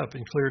dug it up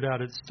and cleared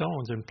out its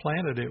stones and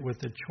planted it with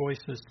the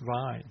choicest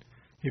vine.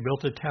 He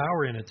built a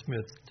tower in its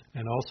midst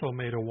and also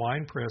made a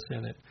winepress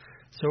in it.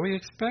 So he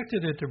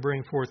expected it to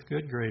bring forth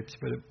good grapes,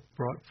 but it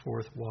brought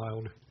forth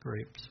wild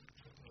grapes.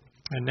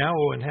 And now,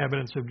 O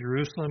inhabitants of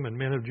Jerusalem and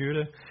men of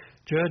Judah,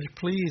 judge,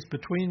 please,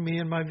 between me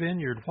and my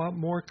vineyard. What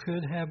more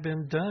could have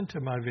been done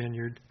to my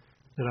vineyard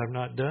that I've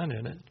not done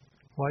in it?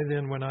 Why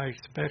then, when I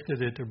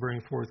expected it to bring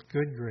forth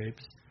good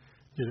grapes,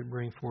 did it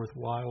bring forth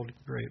wild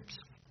grapes?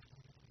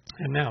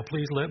 And now,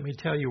 please let me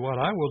tell you what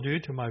I will do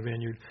to my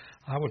vineyard.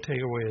 I will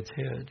take away its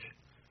hedge,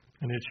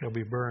 and it shall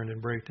be burned,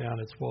 and break down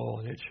its wall,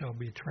 and it shall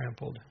be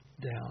trampled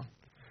down.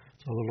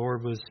 So the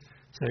Lord was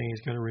saying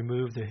he's going to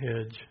remove the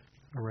hedge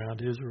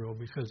around Israel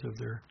because of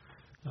their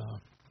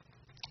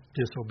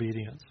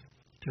disobedience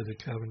to the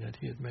covenant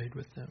he had made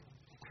with them.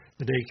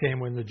 The day came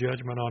when the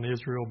judgment on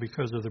Israel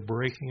because of the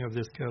breaking of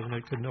this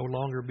covenant could no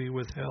longer be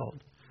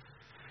withheld.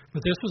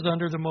 But this was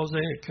under the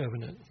Mosaic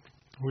covenant.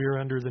 We are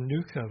under the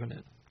new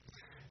covenant.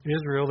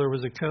 Israel, there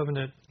was a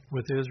covenant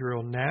with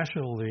Israel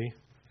nationally.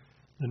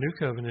 The new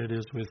covenant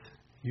is with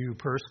you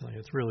personally.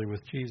 It's really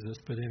with Jesus,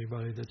 but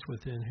anybody that's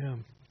within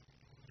him.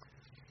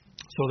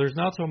 So there's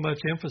not so much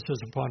emphasis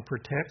upon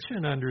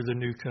protection under the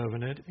new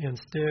covenant.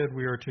 Instead,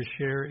 we are to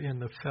share in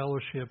the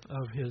fellowship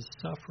of his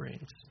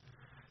sufferings.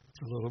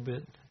 It's a little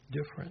bit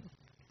different.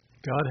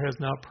 God has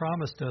not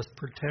promised us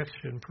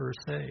protection per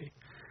se.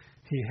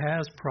 He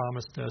has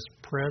promised us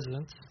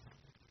presence,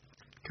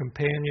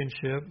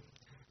 companionship,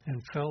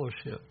 and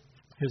fellowship.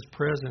 His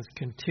presence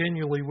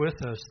continually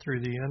with us through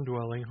the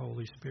indwelling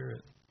Holy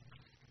Spirit.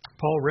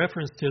 Paul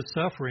referenced his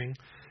suffering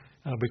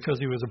because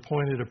he was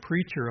appointed a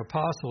preacher,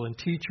 apostle, and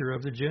teacher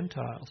of the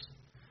Gentiles.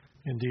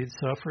 Indeed,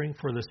 suffering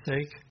for the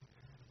sake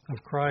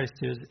of Christ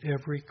is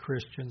every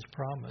Christian's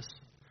promise.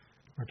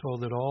 We're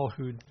told that all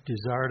who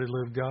desire to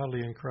live godly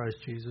in Christ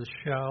Jesus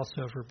shall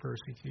suffer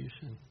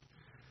persecution.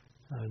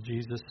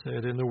 Jesus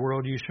said, in the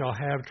world you shall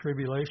have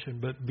tribulation,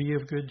 but be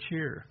of good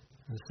cheer.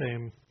 The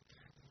same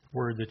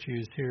word that's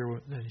used here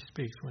that he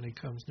speaks when he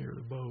comes near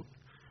the boat.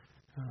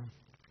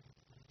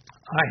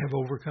 I have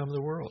overcome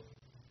the world.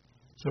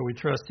 So we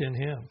trust in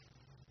him.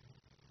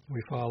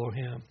 We follow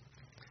him.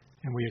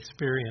 And we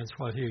experience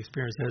what he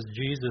experienced. As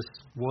Jesus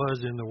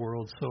was in the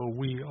world, so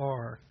we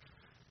are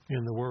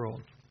in the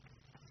world.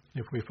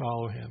 If we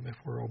follow him, if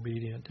we're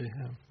obedient to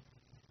him.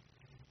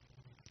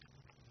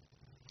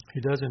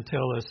 He doesn't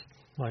tell us,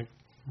 like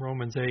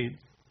Romans 8,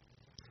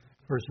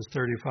 verses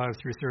 35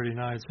 through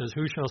 39, it says,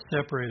 who shall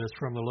separate us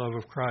from the love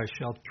of Christ?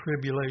 Shall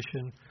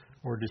tribulation,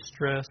 or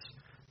distress,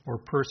 or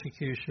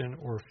persecution,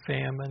 or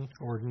famine,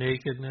 or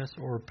nakedness,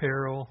 or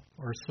peril,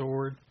 or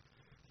sword.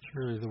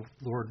 Surely the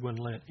Lord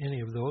wouldn't let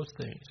any of those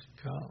things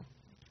come.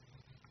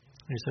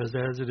 He says,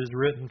 as it is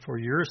written, for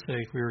your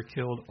sake we are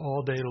killed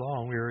all day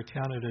long. We are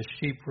accounted as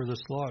sheep for the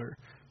slaughter.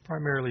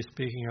 Primarily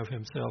speaking of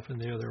himself and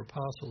the other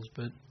apostles,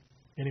 but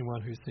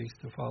anyone who seeks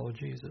to follow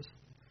Jesus.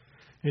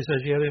 He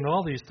says, yet in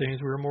all these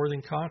things we are more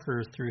than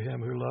conquerors through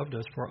him who loved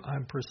us. For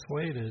I'm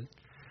persuaded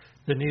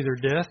that neither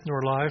death,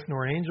 nor life,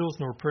 nor angels,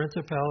 nor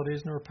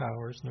principalities, nor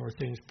powers, nor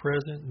things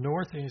present,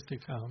 nor things to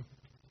come,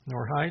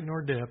 nor height,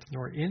 nor depth,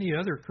 nor any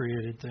other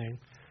created thing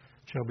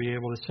shall be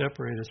able to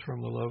separate us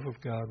from the love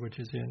of God which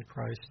is in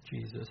Christ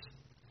Jesus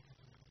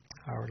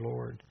our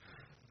Lord.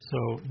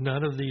 So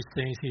none of these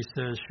things, he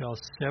says, shall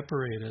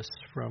separate us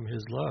from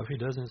his love. He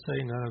doesn't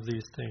say none of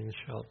these things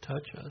shall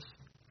touch us.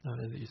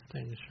 None of these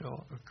things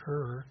shall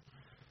occur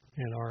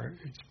in our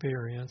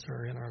experience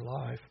or in our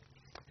life.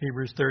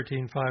 Hebrews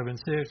 13:5 and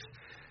 6,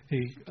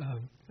 he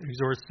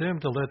exhorts them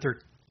to let their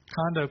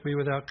conduct be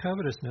without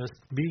covetousness.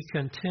 Be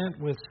content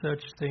with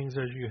such things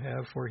as you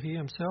have, for he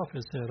himself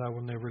has said, I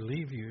will never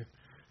leave you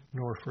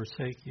nor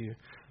forsake you.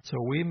 So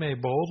we may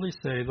boldly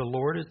say, the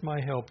Lord is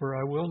my helper.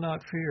 I will not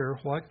fear.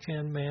 What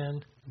can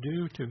man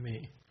do to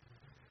me?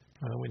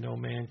 We know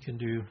man can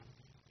do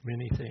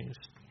many things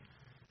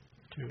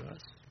to us.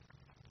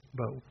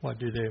 But what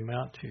do they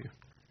amount to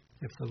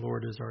if the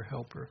Lord is our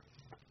helper?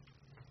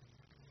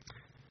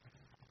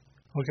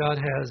 Well, God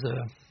has a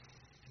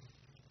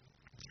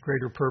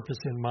greater purpose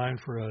in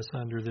mind for us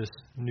under this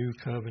new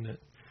covenant.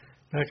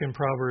 Back in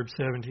Proverbs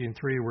 17:3,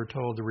 we're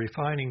told the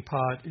refining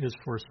pot is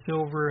for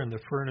silver and the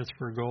furnace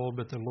for gold,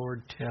 but the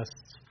Lord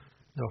tests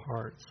the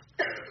hearts.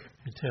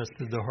 He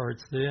tested the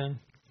hearts then.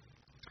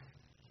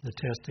 The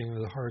testing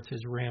of the hearts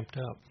is ramped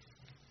up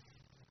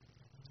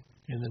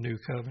in the new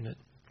covenant.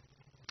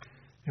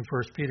 In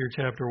 1 Peter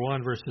chapter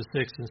 1, verses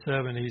 6 and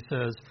 7, he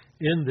says,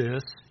 in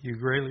this you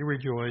greatly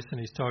rejoice, and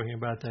he's talking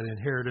about that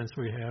inheritance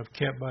we have,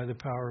 kept by the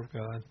power of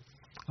God,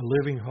 a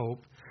living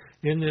hope.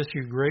 In this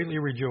you greatly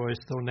rejoice,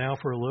 though now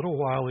for a little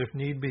while, if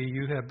need be,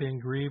 you have been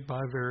grieved by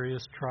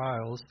various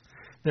trials,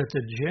 that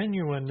the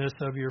genuineness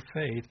of your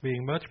faith,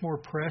 being much more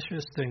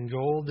precious than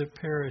gold that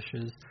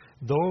perishes,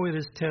 though it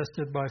is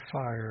tested by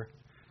fire,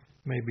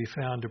 may be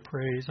found to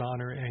praise,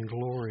 honor, and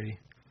glory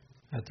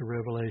at the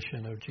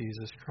revelation of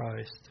Jesus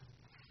Christ.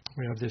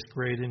 We have this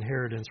great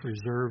inheritance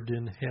reserved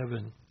in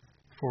heaven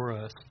for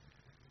us.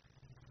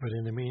 But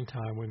in the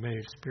meantime, we may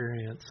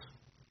experience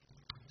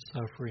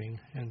suffering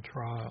and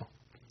trial.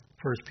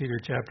 1 Peter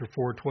chapter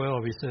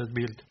 4:12, he says,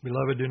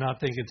 Beloved, do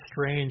not think it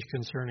strange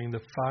concerning the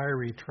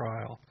fiery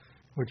trial,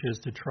 which is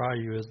to try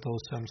you as though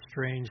some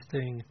strange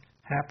thing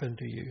happened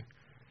to you.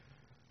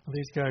 Well,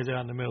 these guys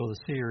out in the middle of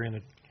the sea are in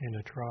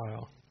a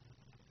trial.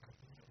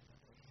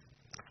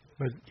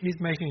 But he's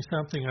making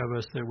something of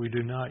us that we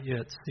do not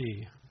yet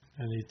see.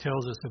 And he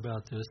tells us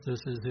about this.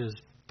 This is his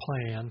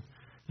plan.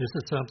 This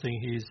is something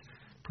he's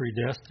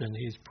predestined.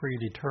 He's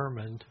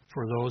predetermined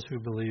for those who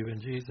believe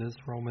in Jesus.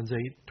 Romans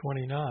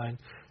 8:29.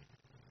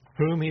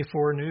 Whom he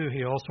foreknew,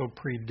 he also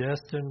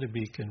predestined to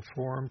be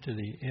conformed to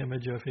the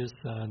image of his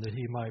Son, that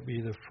he might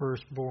be the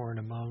firstborn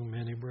among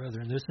many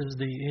brethren. This is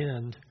the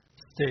end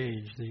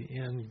stage, the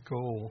end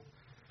goal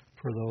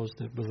for those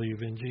that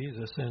believe in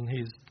Jesus. And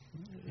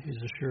he's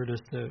assured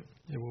us that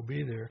it will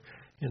be there.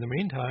 In the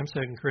meantime,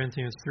 2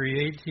 Corinthians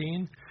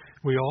 3:18,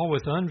 we all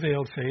with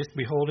unveiled face,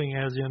 beholding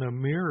as in a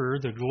mirror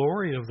the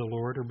glory of the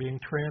Lord, are being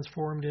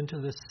transformed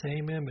into the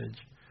same image,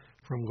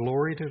 from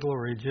glory to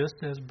glory, just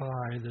as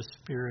by the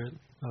Spirit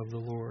of the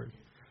Lord.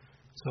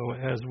 So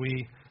as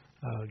we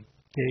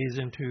gaze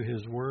into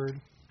his word,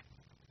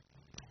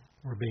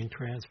 we're being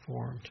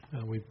transformed.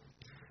 We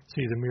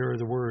see the mirror of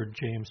the word,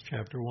 James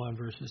chapter 1,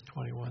 verses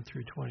 21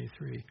 through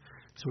 23.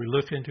 So we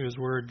look into his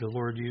word. The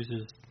Lord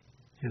uses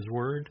his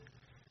word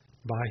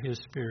by his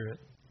Spirit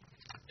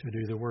to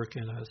do the work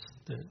in us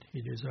that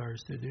he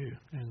desires to do.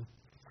 And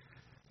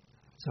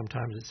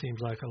sometimes it seems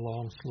like a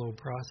long, slow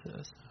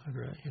process.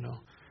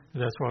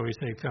 That's why we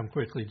say, come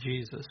quickly,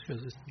 Jesus,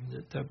 because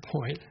at that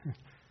point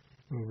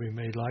we'll be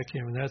made like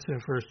him. And that's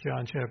in 1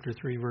 John chapter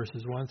 3,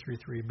 verses 1 through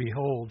 3.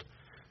 Behold,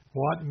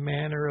 what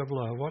manner of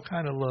love, what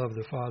kind of love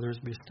the Father has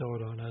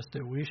bestowed on us,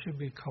 that we should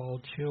be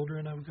called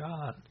children of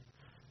God,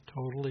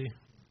 totally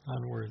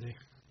unworthy.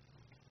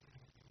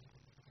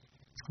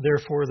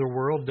 Therefore the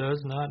world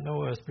does not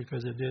know us,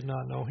 because it did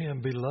not know him.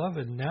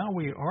 Beloved, now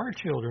we are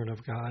children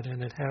of God,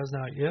 and it has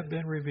not yet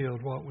been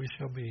revealed what we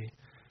shall be.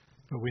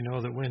 But we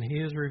know that when he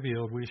is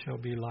revealed, we shall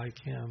be like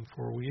him,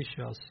 for we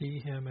shall see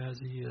him as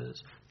he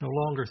is, no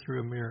longer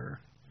through a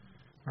mirror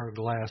or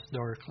glass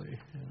darkly.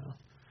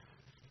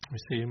 We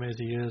see him as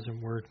he is,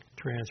 and we're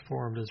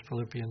transformed, as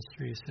Philippians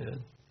 3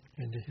 said,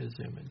 into his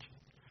image.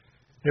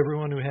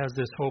 Everyone who has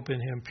this hope in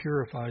him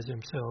purifies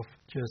himself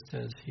just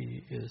as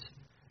he is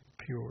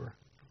pure.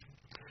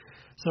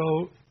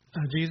 So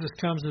Jesus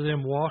comes to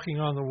them walking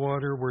on the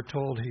water. We're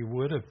told he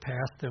would have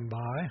passed them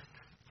by.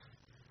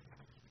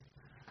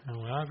 And,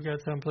 well, I've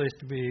got someplace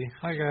to be.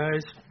 Hi,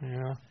 guys.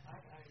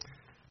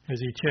 Is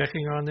he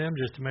checking on them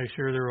just to make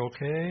sure they're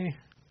okay?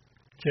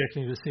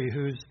 Checking to see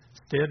who's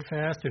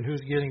steadfast and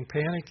who's getting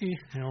panicky,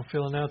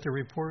 filling out the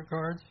report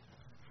cards?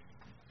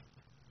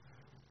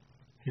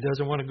 He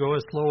doesn't want to go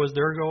as slow as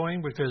they're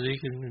going because he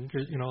can,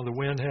 the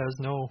wind has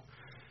no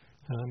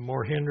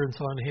more hindrance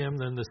on him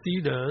than the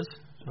sea does.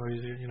 So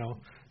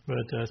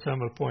but some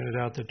have pointed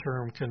out the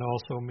term can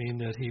also mean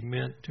that he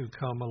meant to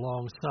come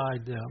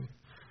alongside them.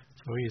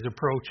 So he's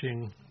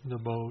approaching the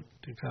boat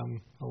to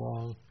come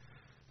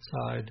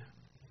alongside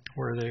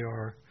where they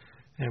are.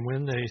 And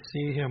when they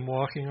see him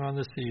walking on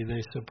the sea,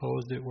 they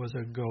supposed it was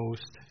a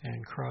ghost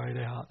and cried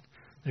out.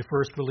 They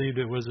first believed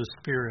it was a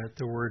spirit,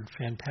 the word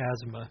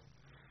phantasma,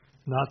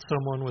 not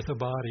someone with a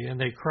body. And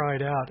they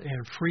cried out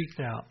and freaked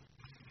out.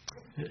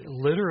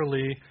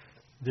 Literally,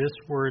 this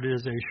word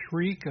is a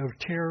shriek of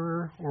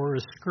terror or a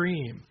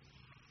scream.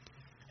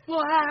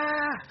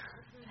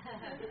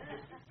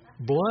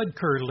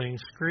 Blood-curdling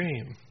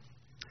scream.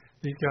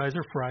 These guys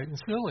are frightened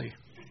silly.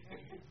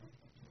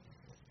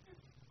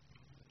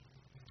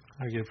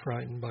 I get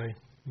frightened by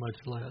much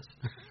less.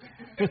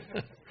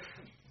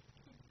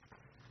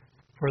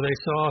 For they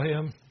saw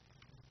him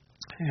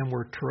and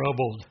were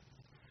troubled.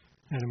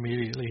 And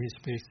immediately he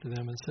speaks to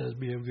them and says,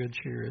 "Be of good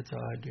cheer, it's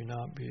I, do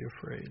not be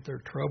afraid."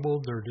 They're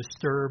troubled, they're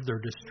disturbed,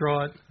 they're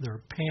distraught,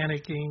 they're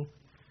panicking.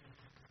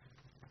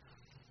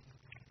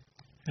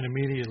 And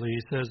immediately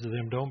he says to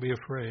them, "Don't be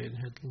afraid."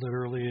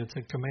 It's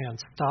a command.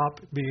 Stop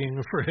being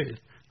afraid.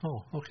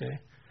 Oh, okay.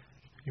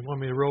 You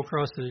want me to row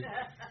across the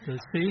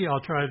sea?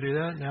 I'll try to do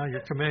that. Now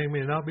you're commanding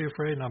me to not be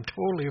afraid, and I'm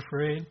totally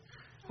afraid.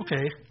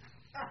 Okay.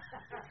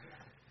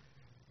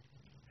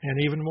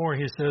 And even more,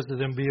 he says to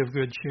them, "Be of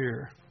good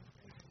cheer."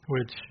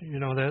 Which,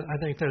 that I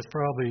think that's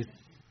probably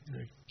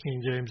the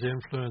King James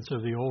influence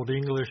of the Old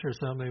English or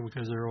something,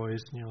 because they're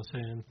always,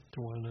 saying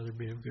to one another,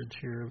 "Be of good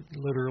cheer." It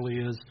literally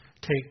is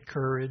take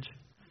courage.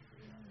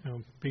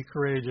 Be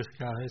courageous,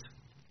 guys.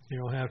 You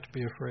don't have to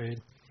be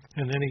afraid.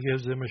 And then he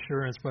gives them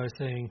assurance by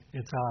saying,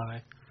 "It's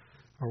I."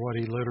 Or what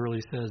he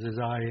literally says is,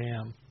 "I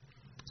am."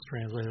 It's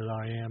translated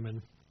 "I am"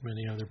 in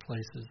many other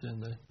places in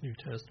the New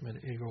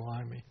Testament, ego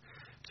eimi.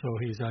 So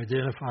he's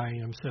identifying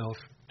himself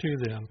to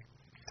them.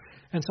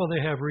 And so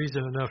they have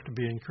reason enough to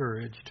be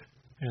encouraged,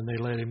 and they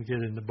let him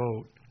get in the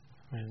boat.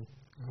 And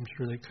I'm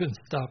sure they couldn't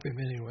stop him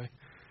anyway.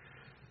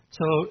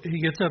 So he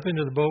gets up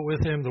into the boat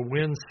with him, the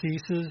wind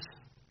ceases,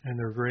 and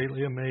they're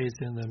greatly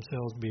amazed in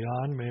themselves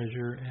beyond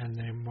measure, and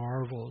they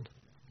marveled.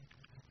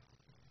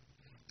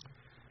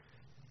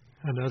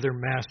 Another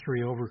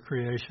mastery over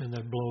creation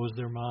that blows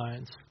their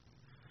minds.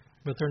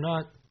 But they're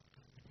not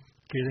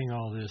getting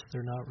all this.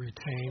 They're not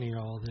retaining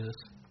all this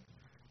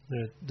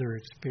that they're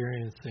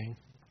experiencing.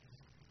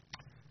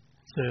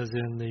 It says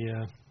in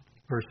the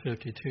verse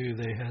 52,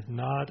 they had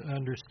not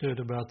understood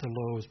about the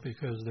loaves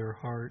because their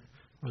heart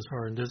was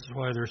hardened. This is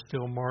why they're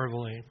still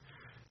marveling.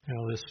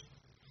 This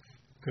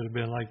could have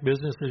been like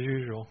business as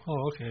usual.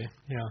 Oh, okay,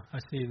 yeah, I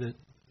see that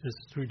this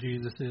is who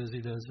Jesus is.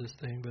 He does this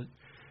thing, but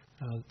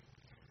it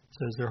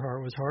says their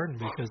heart was hardened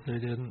because they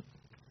didn't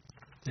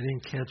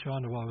catch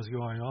on to what was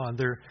going on.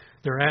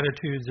 Their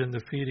attitudes in the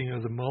feeding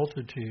of the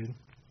multitude,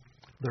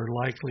 their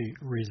likely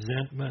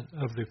resentment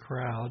of the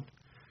crowd,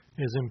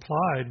 is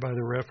implied by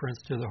the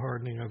reference to the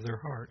hardening of their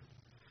heart.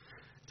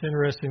 It's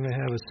interesting they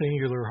have a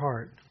singular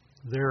heart.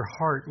 Their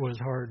heart was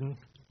hardened.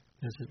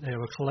 They have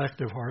a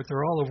collective heart.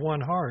 They're all of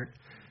one heart,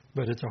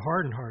 but it's a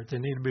hardened heart. They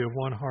need to be of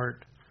one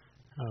heart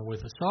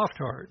with a soft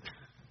heart,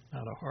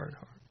 not a hard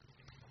heart.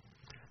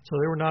 So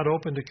they were not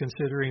open to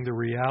considering the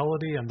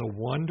reality and the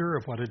wonder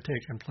of what had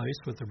taken place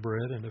with the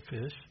bread and the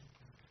fish.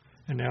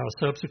 And now a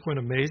subsequent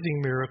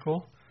amazing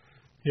miracle.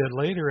 Yet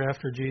later,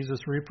 after Jesus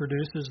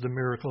reproduces the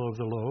miracle of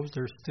the loaves,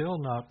 they're still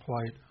not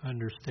quite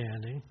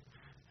understanding.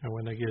 And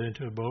when they get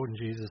into a boat and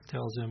Jesus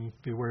tells them,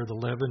 "Beware the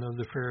leaven of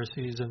the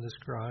Pharisees and the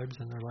scribes,"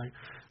 and they're like,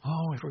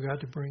 "Oh, we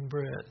forgot to bring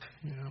bread."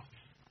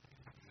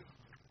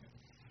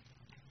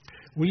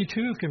 We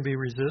too can be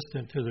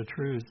resistant to the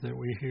truths that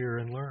we hear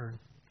and learn.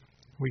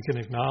 We can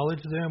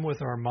acknowledge them with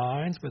our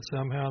minds, but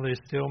somehow they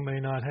still may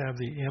not have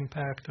the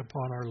impact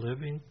upon our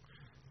living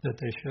that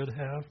they should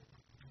have.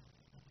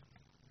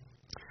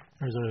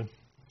 There's a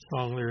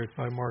song lyric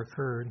by Mark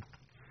Hurd.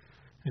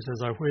 He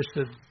says, "I wish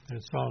that," the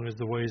song is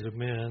 "The Ways of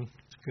Men."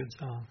 It's a good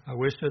song. "I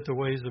wish that the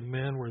ways of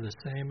men were the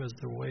same as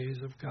the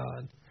ways of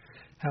God.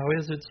 How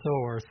is it so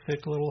our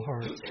thick little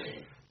hearts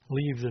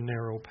leave the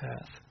narrow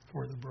path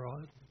for the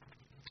broad?"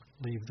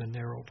 Leave the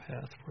narrow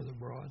path for the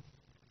broad.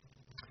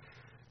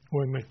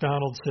 When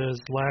MacDonald says,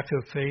 "Lack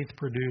of faith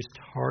produced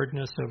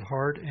hardness of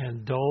heart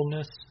and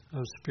dullness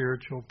of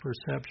spiritual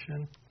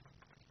perception."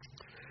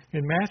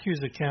 In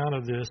Matthew's account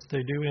of this,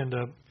 they do end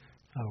up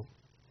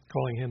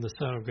calling him the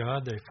Son of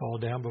God. They fall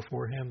down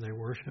before him. They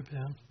worship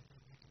him.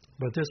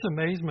 But this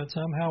amazement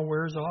somehow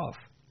wears off,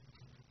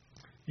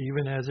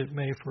 even as it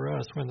may for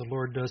us when the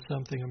Lord does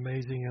something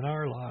amazing in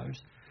our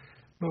lives.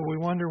 But we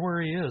wonder where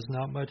he is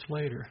not much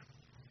later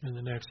in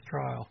the next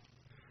trial.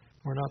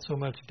 We're not so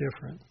much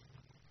different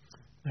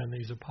than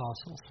these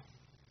apostles.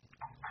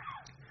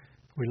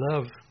 We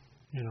love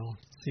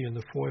seeing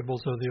the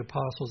foibles of the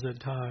apostles at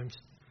times.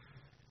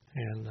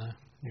 And,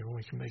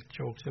 we can make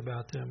jokes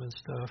about them and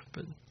stuff,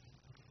 but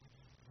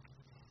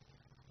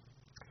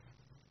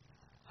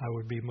I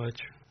would be much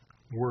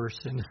worse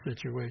in the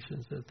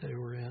situations that they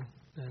were in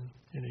than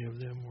any of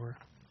them were.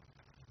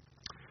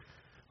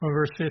 Well,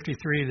 verse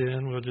 53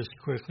 then, we'll just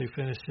quickly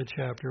finish the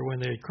chapter. When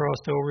they had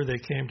crossed over, they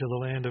came to the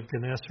land of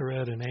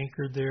Gennesaret and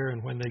anchored there.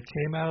 And when they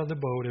came out of the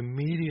boat,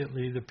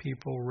 immediately the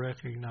people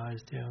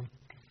recognized him,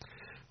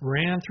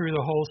 ran through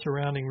the whole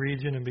surrounding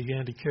region, and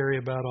began to carry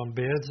about on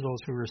beds those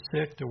who were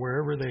sick to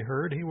wherever they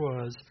heard he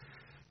was.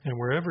 And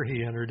wherever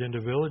he entered,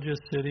 into villages,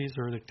 cities,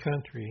 or the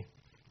country,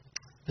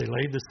 they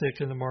laid the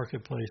sick in the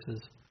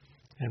marketplaces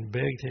and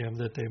begged him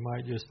that they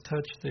might just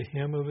touch the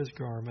hem of his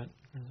garment,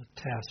 or the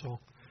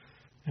tassel.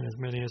 And as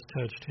many as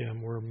touched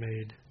him were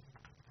made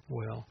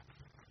well.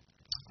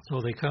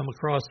 So they come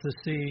across the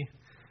sea.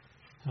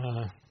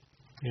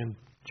 In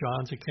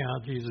John's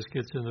account, Jesus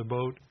gets in the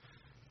boat,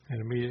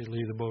 and immediately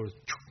the boat is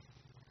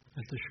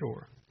at the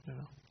shore.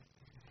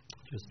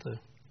 Just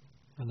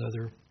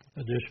another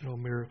additional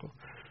miracle.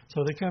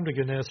 So they come to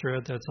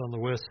Gennesaret. That's on the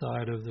west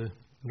side of the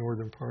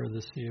northern part of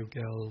the Sea of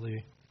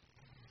Galilee.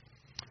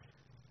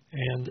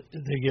 And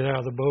they get out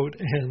of the boat,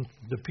 and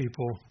the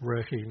people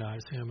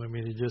recognize him. I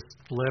mean, he just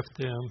left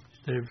them.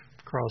 They've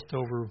crossed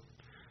over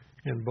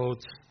in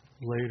boats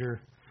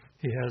later.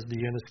 He has the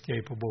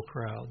inescapable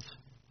crowds.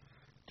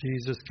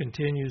 Jesus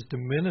continues to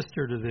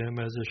minister to them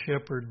as a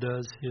shepherd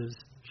does his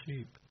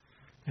sheep,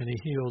 and he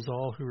heals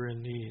all who are in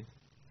need.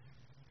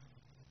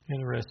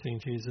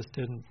 Interesting, Jesus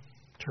didn't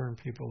turn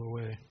people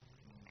away.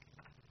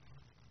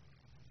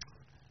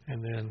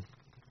 And then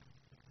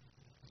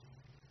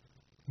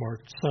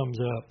Mark sums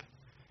up,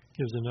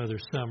 gives another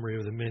summary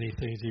of the many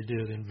things he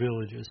did in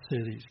villages,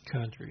 cities,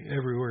 country,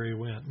 everywhere he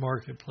went,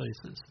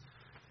 marketplaces.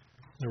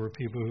 There were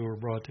people who were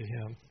brought to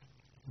him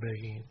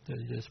begging that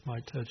he just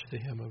might touch the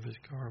hem of his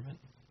garment.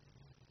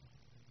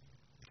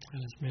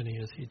 And as many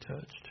as he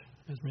touched,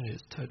 as many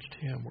as touched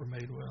him were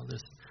made well.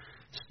 This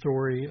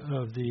story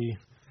of the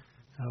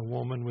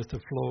woman with the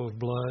flow of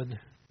blood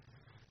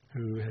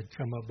who had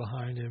come up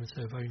behind him and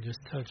said, if I can just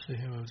touch the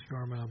hem of his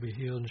garment, I'll be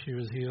healed. And she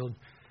was healed.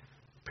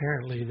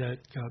 Apparently that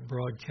got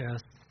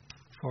broadcast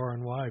far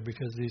and wide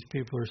because these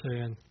people are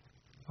saying,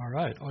 all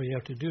right, all you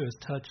have to do is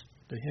touch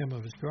the hem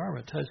of his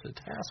garment, touch the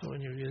tassel,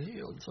 and you'll get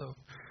healed. So,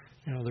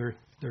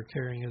 they're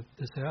carrying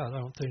this out. I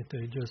don't think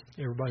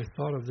everybody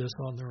thought of this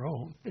on their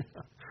own.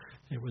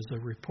 It was a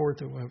report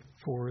that went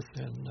forth,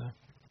 and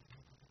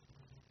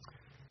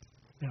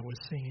that was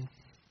seen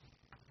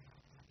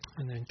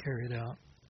and then carried out.